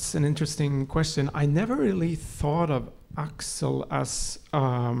you. That's an interesting question. I never really thought of Axel as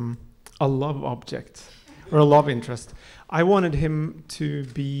a love object or a love interest. I wanted him to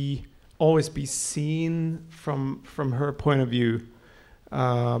always be seen from her point of view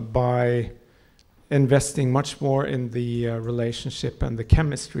by investing much more in the relationship and the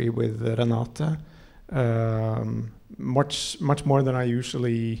chemistry with Renate, much more than I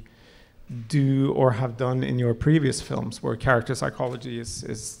usually do or have done in your previous films, where character psychology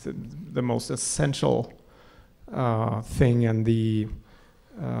is the most essential thing and the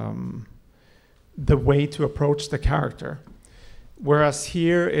way to approach the character. Whereas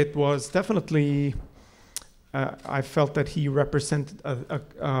here it was definitely, I felt that he represented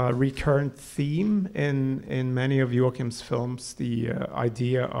a recurrent theme in many of Joachim's films, the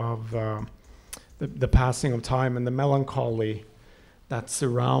idea of the passing of time and the melancholy that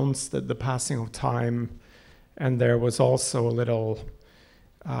surrounds the passing of time. And there was also a little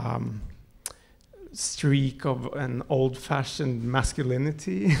streak of an old-fashioned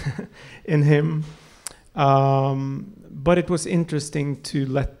masculinity in him. But it was interesting to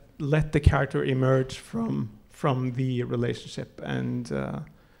let the character emerge from the relationship and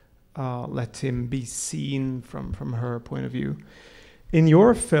let him be seen from her point of view. In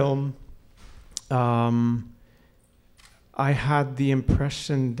your film, I had the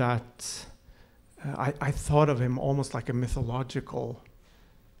impression that I thought of him almost like a mythological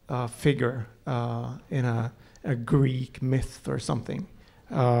figure in a Greek myth or something.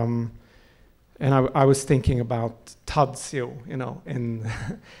 And I was thinking about Tadzio, in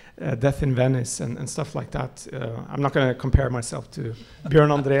Death in Venice and stuff like that. I'm not going to compare myself to Björn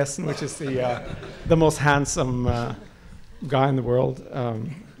Andresen, which is the most handsome guy in the world,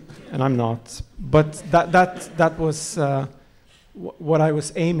 and I'm not. But that was what I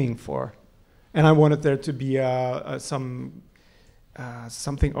was aiming for, and I wanted there to be something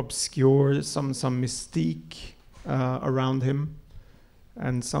obscure, some mystique around him,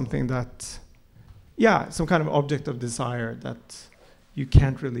 and something that. Yeah, some kind of object of desire that you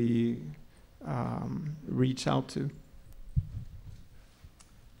can't really reach out to.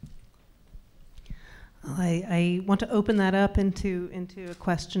 I want to open that up into a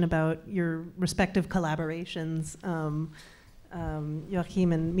question about your respective collaborations,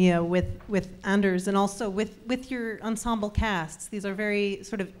 Joachim and Mia, with Anders, and also with your ensemble casts. These are very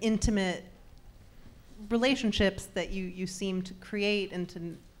sort of intimate relationships that you seem to create and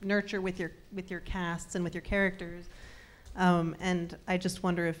to nurture with your casts and with your characters, and I just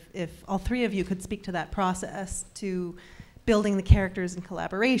wonder if all three of you could speak to that process, to building the characters in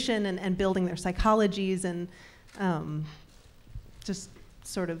collaboration and building their psychologies, and just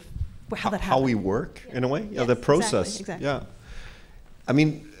sort of how that happens. How we work, in a way? Yes, yeah, the process. Exactly. Yeah. I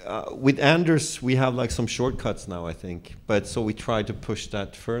mean, with Anders, we have like some shortcuts now, I think. But so we try to push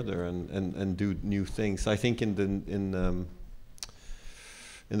that further and do new things. I think in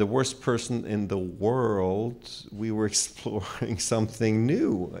The Worst Person in the World, we were exploring something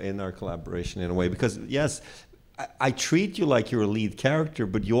new in our collaboration in a way. Because, yes, I treat you like you're a lead character,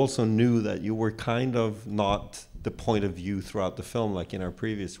 but you also knew that you were kind of not the point of view throughout the film, like in our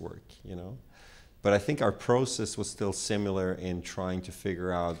previous work, But I think our process was still similar in trying to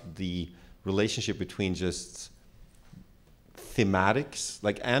figure out the relationship between just thematics.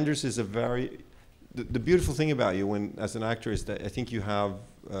 Like Anders is a very... The beautiful thing about you as an actor is that I think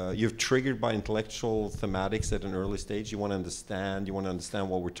you're triggered by intellectual thematics at an early stage. You want to understand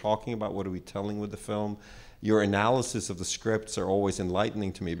what we're talking about, what are we telling with the film. Your analysis of the scripts are always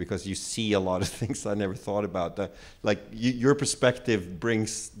enlightening to me because you see a lot of things I never thought about. Your perspective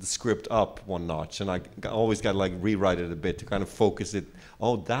brings the script up one notch, and I always got to rewrite it a bit to kind of focus it.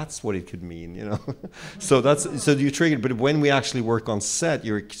 Oh, that's what it could mean, So you're triggered. But when we actually work on set,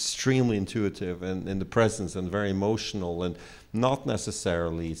 you're extremely intuitive and in the presence and very emotional and not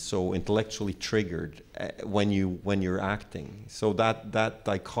necessarily so intellectually triggered when you're acting. So that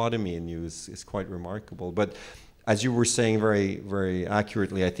dichotomy in you is quite remarkable. But as you were saying very, very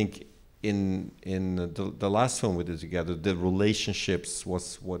accurately, I think in the last film we did together, the relationships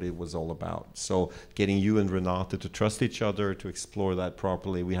was what it was all about. So getting you and Renate to trust each other, to explore that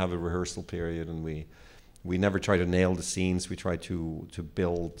properly. We have a rehearsal period and we we never try to nail the scenes. We try to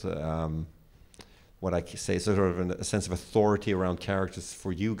build what I say, sort of a sense of authority around characters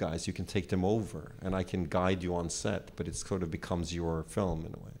for you guys. You can take them over, and I can guide you on set, but it sort of becomes your film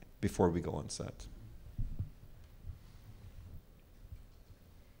in a way before we go on set.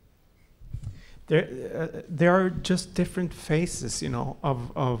 There are just different phases, you know,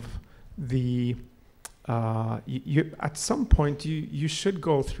 of the. You at some point you should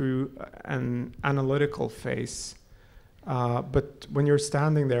go through an analytical phase, but when you're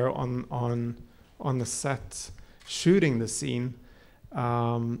standing there on the set shooting the scene,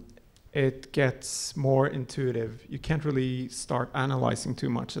 it gets more intuitive. You can't really start analyzing too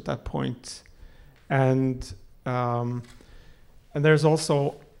much at that point, and there's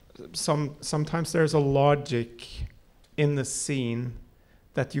also sometimes there's a logic in the scene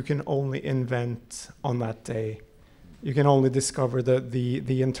that you can only invent on that day. You can only discover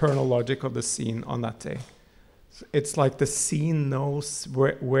the internal logic of the scene on that day. So it's like the scene knows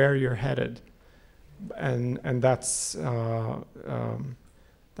where you're headed, and that's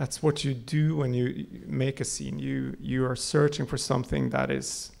what you do when you make a scene. You are searching for something that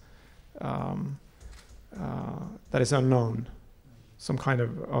is unknown, some kind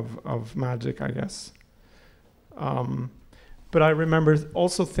of magic, I guess. But I remember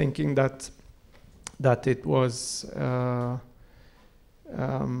also thinking that it was well,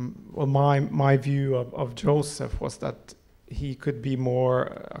 my view of Joseph was that he could be more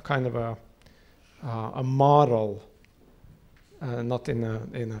a kind of a model, not in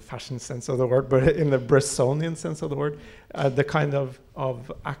a fashion sense of the word, but in the Bressonian sense of the word, the kind of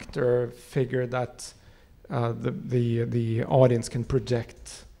actor figure that the audience can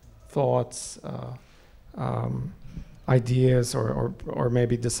project thoughts, ideas, or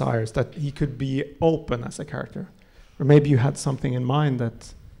maybe desires, that he could be open as a character. Or maybe you had something in mind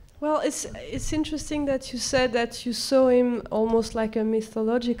that... Well, it's interesting that you said that you saw him almost like a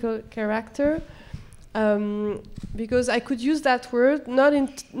mythological character, because I could use that word not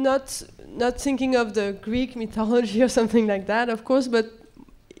thinking of the Greek mythology or something like that, of course, but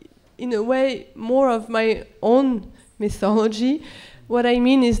in a way more of my own mythology. What I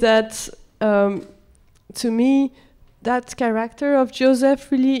mean is that to me, that character of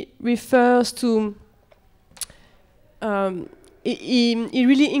Joseph really refers to he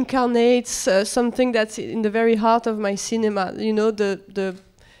really incarnates something that's in the very heart of my cinema. You know, the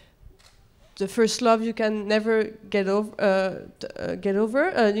first love you can never get over.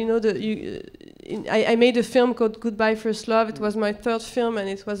 You know, I made a film called Goodbye First Love. It was my third film, and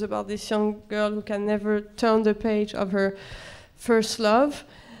it was about this young girl who can never turn the page of her first love.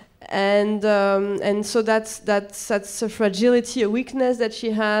 And so that's a fragility, a weakness that she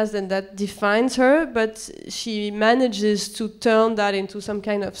has, and that defines her. But she manages to turn that into some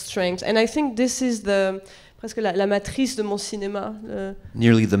kind of strength. And I think this is presque la matrice de mon cinéma.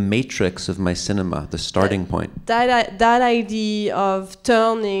 Nearly the matrix of my cinema, the starting point. That idea of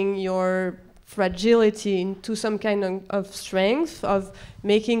turning your fragility into some kind of strength, of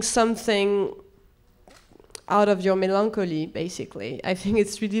making something out of your melancholy, basically. I think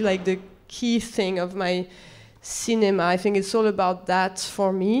it's really like the key thing of my cinema. I think it's all about that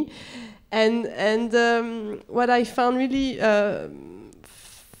for me. And what I found really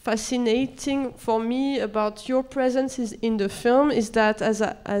fascinating for me about your presence in the film is that, as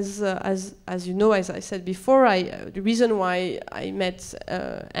you know, as I said before, the reason why I met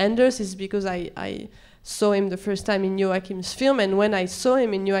Anders is because I saw him the first time in Joachim's film, and when I saw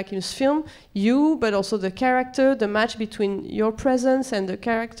him in Joachim's film, but also the character, the match between your presence and the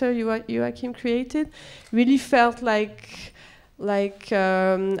character Joachim created, really felt like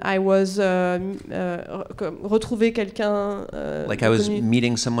I was retrouver quelqu'un. Like I was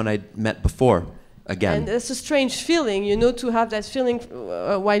meeting someone I'd met before. Again. And it's a strange feeling, you know, to have that feeling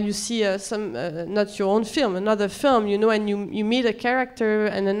while you see not your own film, another film, you know, and you meet a character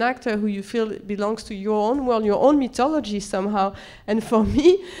and an actor who you feel belongs to your own world, your own mythology somehow. And for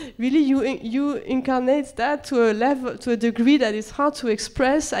me, really, you incarnate that to a level, to a degree that is hard to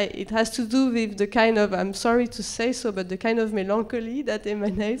express. It has to do with the kind of, I'm sorry to say so, but the kind of melancholy that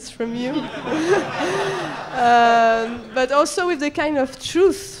emanates from you. But also with the kind of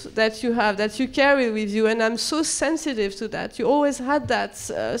truth that you have, that you carry with you, and I'm so sensitive to that. You always had that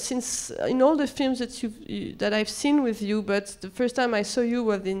since in all the films that I've seen with you, but the first time I saw you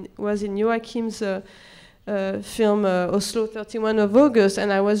was in Joachim's film Oslo 31 of August,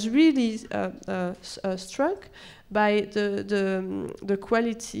 and I was really struck by the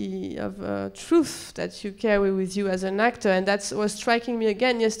quality of truth that you carry with you as an actor, and that was striking me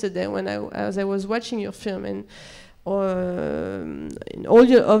again yesterday when as I was watching your film. And in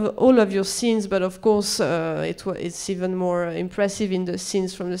all of your scenes, but of course it's even more impressive in the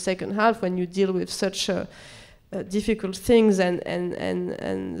scenes from the second half when you deal with such difficult things and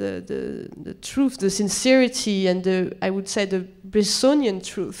the truth, the sincerity, and I would say the Bressonian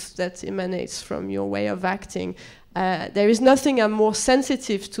truth that emanates from your way of acting. There is nothing I'm more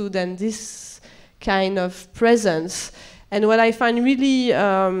sensitive to than this kind of presence. And what I find really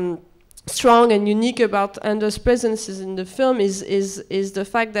strong and unique about Anders' presences in the film is the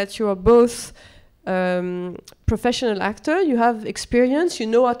fact that you are both professional actor, you have experience, you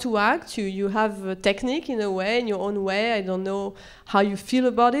know how to act, you have a technique in a way, in your own way. I don't know how you feel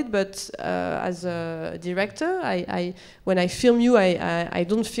about it, but as a director, when I film you, I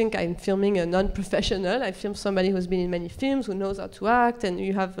don't think I'm filming a non-professional. I film somebody who's been in many films, who knows how to act, and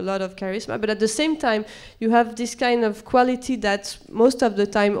you have a lot of charisma. But at the same time, you have this kind of quality that most of the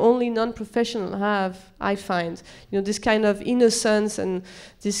time only non-professionals have, I find. You know, this kind of innocence and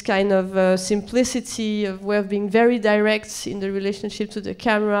this kind of simplicity of way of being very direct in the relationship to the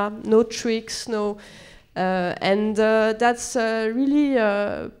camera, no tricks, no... and that's really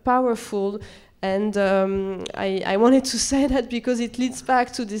powerful. And I wanted to say that because it leads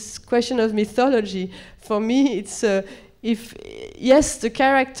back to this question of mythology. For me, it's yes, the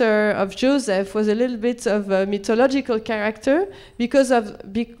character of Joseph was a little bit of a mythological character because of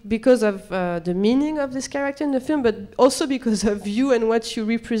the meaning of this character in the film, but also because of you and what you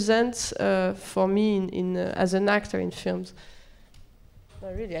represent for me as an actor in films.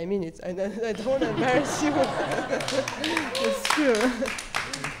 No, really, I mean it. I don't want to embarrass you. It's true.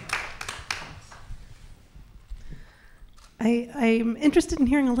 I'm interested in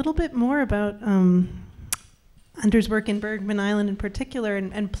hearing a little bit more about Anders' work in Bergman Island in particular,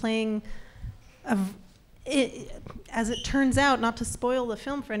 and playing, as it turns out, not to spoil the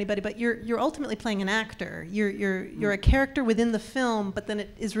film for anybody, but you're ultimately playing an actor. You're a character within the film, but then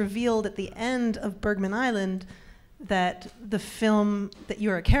it is revealed at the end of Bergman Island that the film that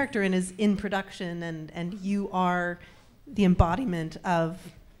you're a character in is in production, and you are the embodiment of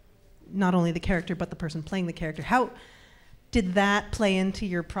not only the character but the person playing the character. How did that play into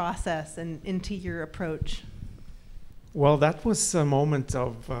your process and into your approach? Well, that was a moment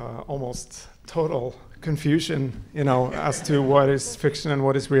of almost total confusion, you know, as to what is fiction and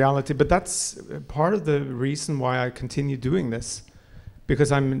what is reality. But that's part of the reason why I continue doing this,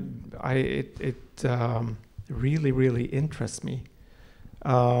 because it really, really interests me.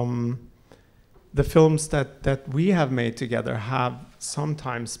 The films that we have made together have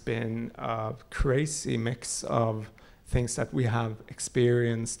sometimes been a crazy mix of things that we have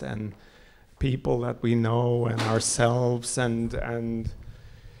experienced and people that we know and ourselves, and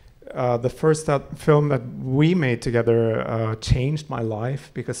the first film that we made together changed my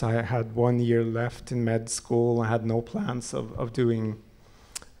life, because I had 1 year left in med school. I had no plans of doing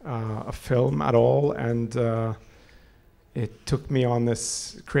a film at all, and it took me on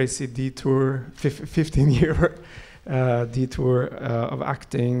this crazy detour, 15-year detour of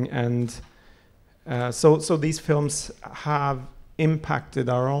acting, and so these films have impacted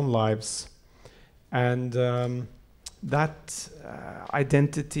our own lives, and that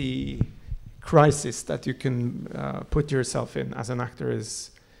identity crisis that you can put yourself in as an actor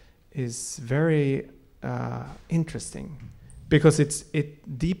is very interesting, because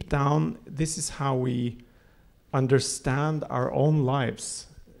it deep down, this is how we understand our own lives.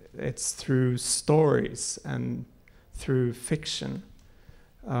 It's through stories and through fiction.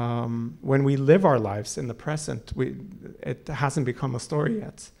 When we live our lives in the present, it hasn't become a story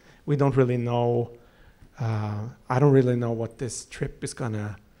yet. We don't really know. I don't really know what this trip is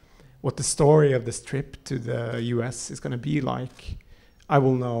what the story of this trip to the US is gonna be like. I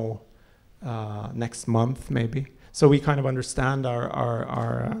will know next month, maybe. So we kind of understand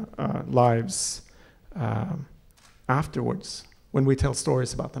our lives afterwards when we tell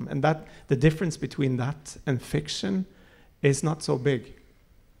stories about them, and that the difference between that and fiction is not so big.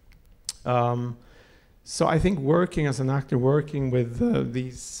 So I think working as an actor, working with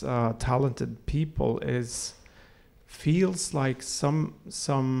these talented people, feels like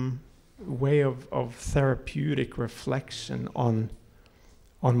some way of therapeutic reflection on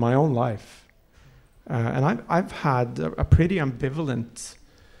my own life, and I've had a pretty ambivalent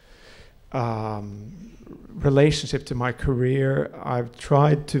relationship to my career. I've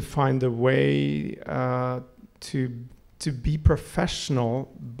tried to find a way to be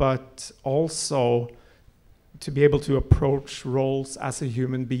professional, but also to be able to approach roles as a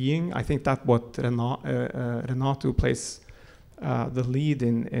human being. I think that what Renato, who plays the lead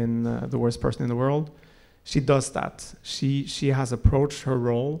in The Worst Person in the World, she does that. She has approached her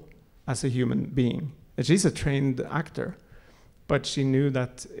role as a human being, she's a trained actor, but she knew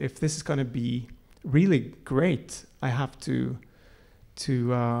that if this is going to be really great, I have to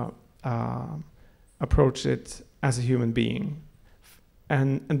approach it as a human being,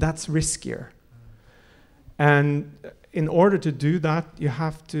 and that's riskier. And in order to do that, you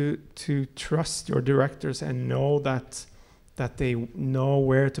have to trust your directors and know that they know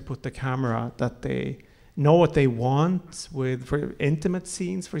where to put the camera, that they know what they want for intimate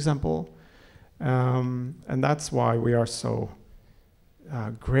scenes, for example. And that's why we are so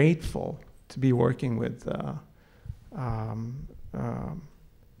grateful to be working with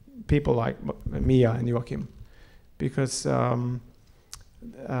people like Mia and Joachim, because to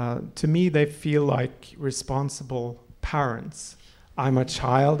me they feel like responsible parents. I'm a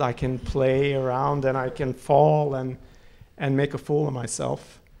child, I can play around and I can fall and make a fool of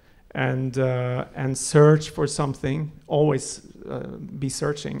myself, and search for something, always be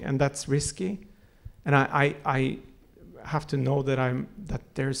searching, and that's risky. And I have to know that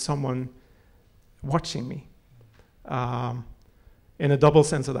there's someone watching me, in a double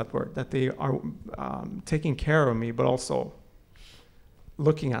sense of that word, that they are taking care of me, but also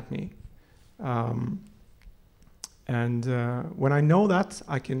looking at me. And when I know that,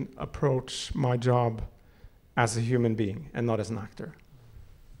 I can approach my job as a human being and not as an actor.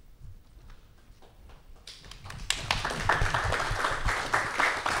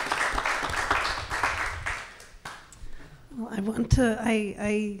 Well, I want to,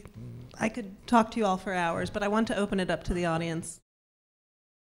 I could talk to you all for hours, but I want to open it up to the audience.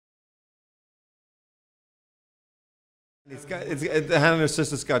 The Hannah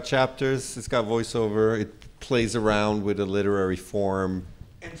Sisters got chapters, it's got voiceover, it plays around with a literary form.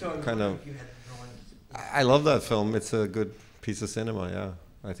 And so kind of. You had I love that film. It's a good piece of cinema.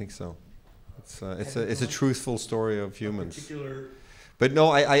 Yeah, I think so. It's a truthful story of humans. But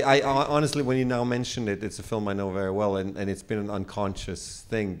no, I honestly, when you now mention it, it's a film I know very well, and it's been an unconscious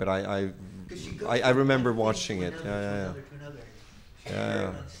thing. But I remember watching it. Yeah.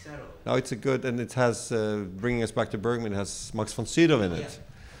 No, it's a good, and it has, bringing us back to Bergman, it has Max von Sydow in it,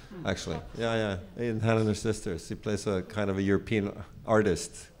 actually. Yeah. In Hannah and Her Sisters, he plays a kind of a European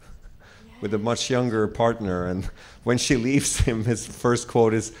artist with a much younger partner, and when she leaves him, his first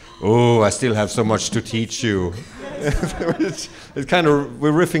quote is, "Oh, I still have so much to teach you." it's kind of,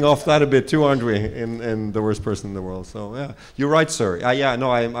 we're riffing off that a bit too, aren't we, in The Worst Person in the World. So yeah, you're right, sir.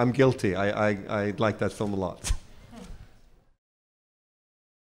 No, I'm guilty. I like that film a lot.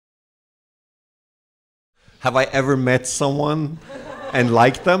 Have I ever met someone and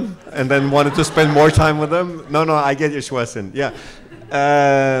liked them and then wanted to spend more time with them? No, I get your question. Yeah.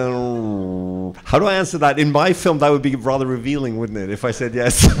 How do I answer that? In my film, that would be rather revealing, wouldn't it, if I said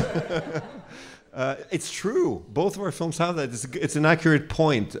yes? It's true. Both of our films have that. It's an accurate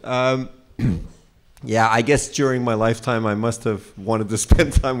point. Yeah, I guess during my lifetime, I must have wanted to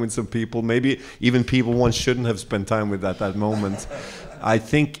spend time with some people, maybe even people one shouldn't have spent time with at that moment. I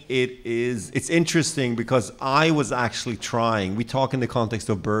think it's interesting because I was actually trying, we talk in the context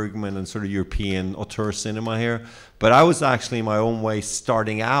of Bergman and sort of European auteur cinema here, but I was actually in my own way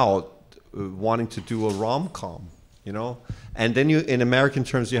starting out wanting to do a rom-com, you know? And then in American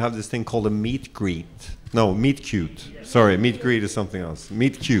terms, you have this thing called a meet greet. No, meet cute. Sorry, meet greet is something else.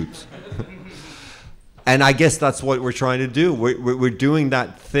 Meet cute. And I guess that's what we're trying to do. We're doing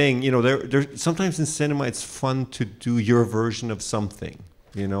that thing. You know, sometimes in cinema it's fun to do your version of something.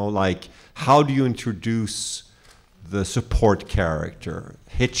 You know, like how do you introduce the support character?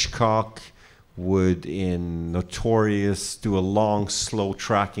 Hitchcock would, in Notorious, do a long, slow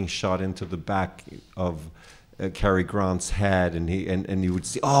tracking shot into the back of Cary Grant's head, and he would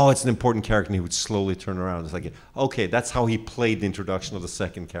see, oh, it's an important character, and he would slowly turn around. It's like, okay, that's how he played the introduction of the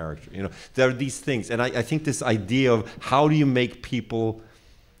second character. You know, there are these things, and I think this idea of how do you make people,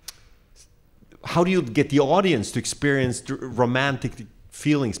 how do you get the audience to experience romantic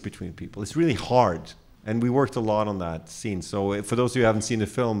feelings between people? It's really hard, and we worked a lot on that scene. So for those of you who haven't seen the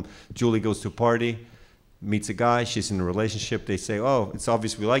film, Julie goes to a party, meets a guy, she's in a relationship, they say, oh, it's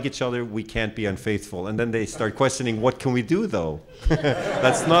obvious we like each other, we can't be unfaithful. And then they start questioning, what can we do though?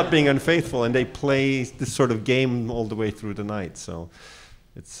 That's not being unfaithful, and they play this sort of game all the way through the night. So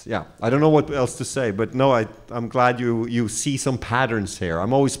it's, yeah, I don't know what else to say, but no, I'm glad you see some patterns here.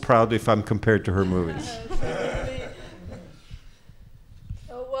 I'm always proud if I'm compared to her movies.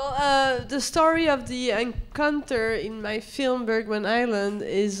 Well, the story of the encounter in my film Bergman Island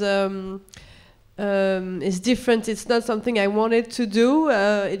is different. It's not something I wanted to do.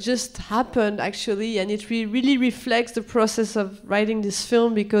 It just happened, actually, and it really reflects the process of writing this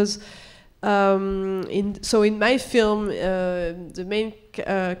film, because So in my film, the main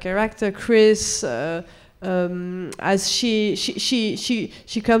character, Chris, as she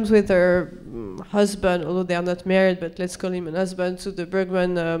comes with her husband, although they are not married, but let's call him an husband, to the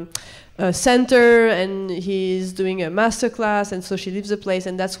Bergman center, and he's doing a master class, and so she leaves the place,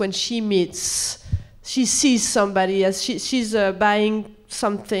 and that's when she sees somebody as she's buying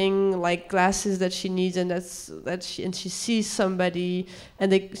something like glasses that she needs, and she sees somebody,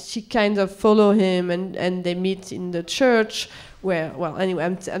 and she kind of follow him, and they meet in the church. Where, well,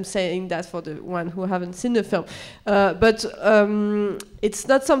 anyway, I'm saying that for the one who haven't seen the film, but it's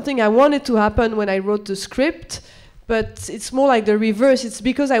not something I wanted to happen when I wrote the script, but it's more like the reverse. It's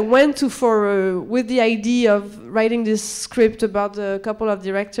because I went with the idea of writing this script about a couple of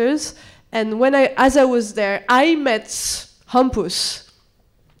directors, and as I was there, I met Hampus,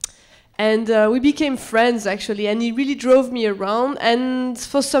 and we became friends actually, and he really drove me around, and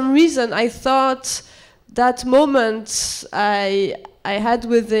for some reason I thought that moment I had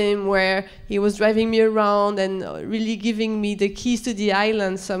with him, where he was driving me around and really giving me the keys to the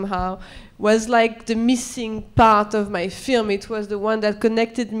island somehow, was like the missing part of my film. It was the one that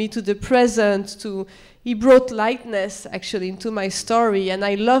connected me to the present, he brought lightness actually into my story, and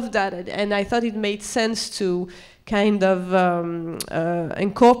I loved that, and I thought it made sense to kind of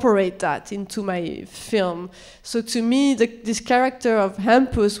incorporate that into my film. So to me, this character of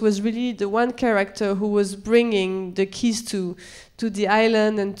Hampus was really the one character who was bringing the keys to the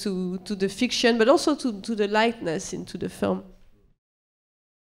island and to the fiction, but also to the lightness into the film.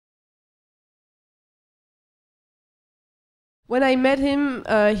 When I met him,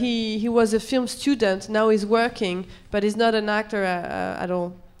 he was a film student. Now he's working, but he's not an actor at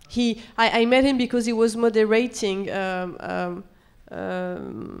all. I met him because he was moderating Q&A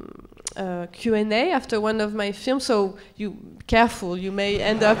after one of my films. So careful, you may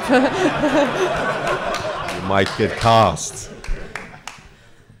end up. You might get cast.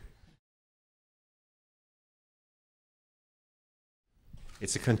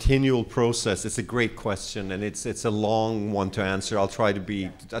 It's a continual process. It's a great question, and it's a long one to answer. Let's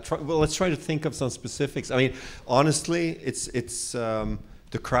try to think of some specifics. I mean, honestly, it's the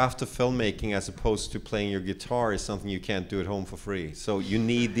craft of filmmaking, as opposed to playing your guitar, is something you can't do at home for free. So you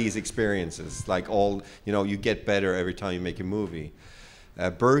need these experiences. Like you get better every time you make a movie.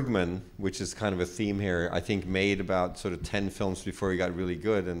 Bergman, which is kind of a theme here, I think made about sort of 10 films before he got really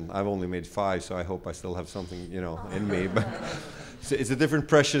good, and I've only made 5, so I hope I still have something, in me. But it's a different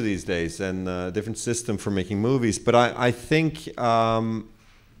pressure these days, and a different system for making movies. But I think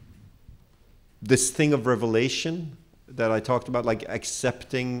this thing of revelation that I talked about, like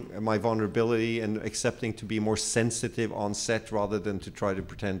accepting my vulnerability and accepting to be more sensitive on set rather than to try to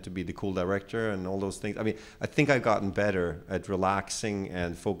pretend to be the cool director and all those things. I mean, I think I've gotten better at relaxing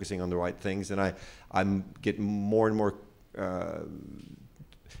and focusing on the right things, and I'm getting more and more.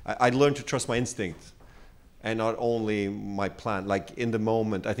 I learned to trust my instinct, and not only my plan. Like in the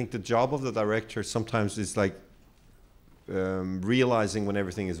moment, I think the job of the director sometimes is like realizing when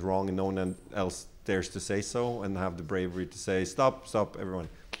everything is wrong and no one else dares to say so, and have the bravery to say, stop, everyone,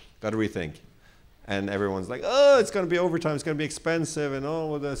 gotta rethink. And everyone's like, oh, it's gonna be overtime, it's gonna be expensive, and oh,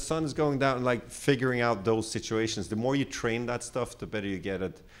 well, the sun's going down, and like figuring out those situations. The more you train that stuff, the better you get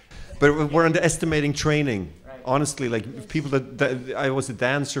it. But we're underestimating training. Honestly, like people that I was a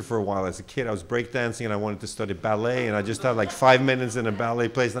dancer for a while as a kid. I was breakdancing and I wanted to study ballet, and I just had like 5 minutes in a ballet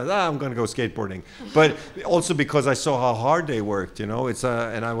place, and I thought, I'm going to go skateboarding. But also because I saw how hard they worked, and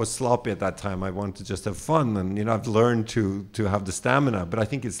I was sloppy at that time. I wanted to just have fun, and I've learned to have the stamina. But I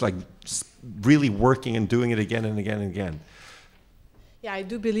think it's like really working and doing it again and again and again. Yeah, I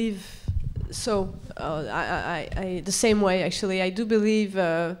do believe so. I the same way actually. I do believe.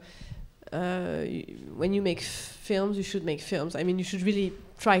 When you make films, you should make films. I mean, you should really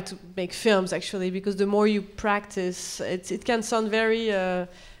try to make films, actually, because the more you practice, it can sound very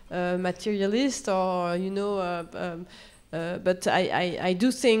materialist, or but I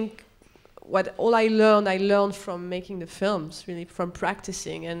do think all I learned from making the films, really from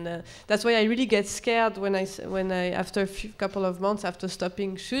practicing, and that's why I really get scared when I after a couple of months after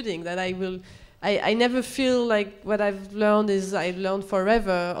stopping shooting, that I never feel like what I've learned is I've learned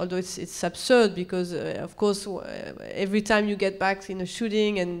forever, although it's absurd because, of course, every time you get back in a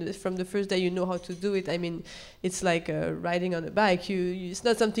shooting and from the first day you know how to do it, I mean, it's like riding on a bike. It's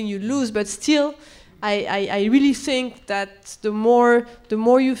not something you lose, but still, I really think that the more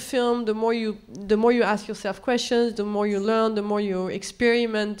you film, the more you ask yourself questions, the more you learn, the more you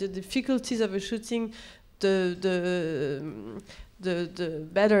experiment the difficulties of a shooting, the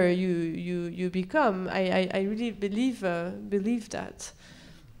better you become. I really believe that.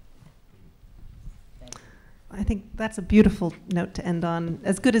 I think that's a beautiful note to end on,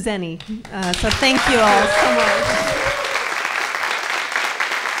 as good as any. So thank you all so much.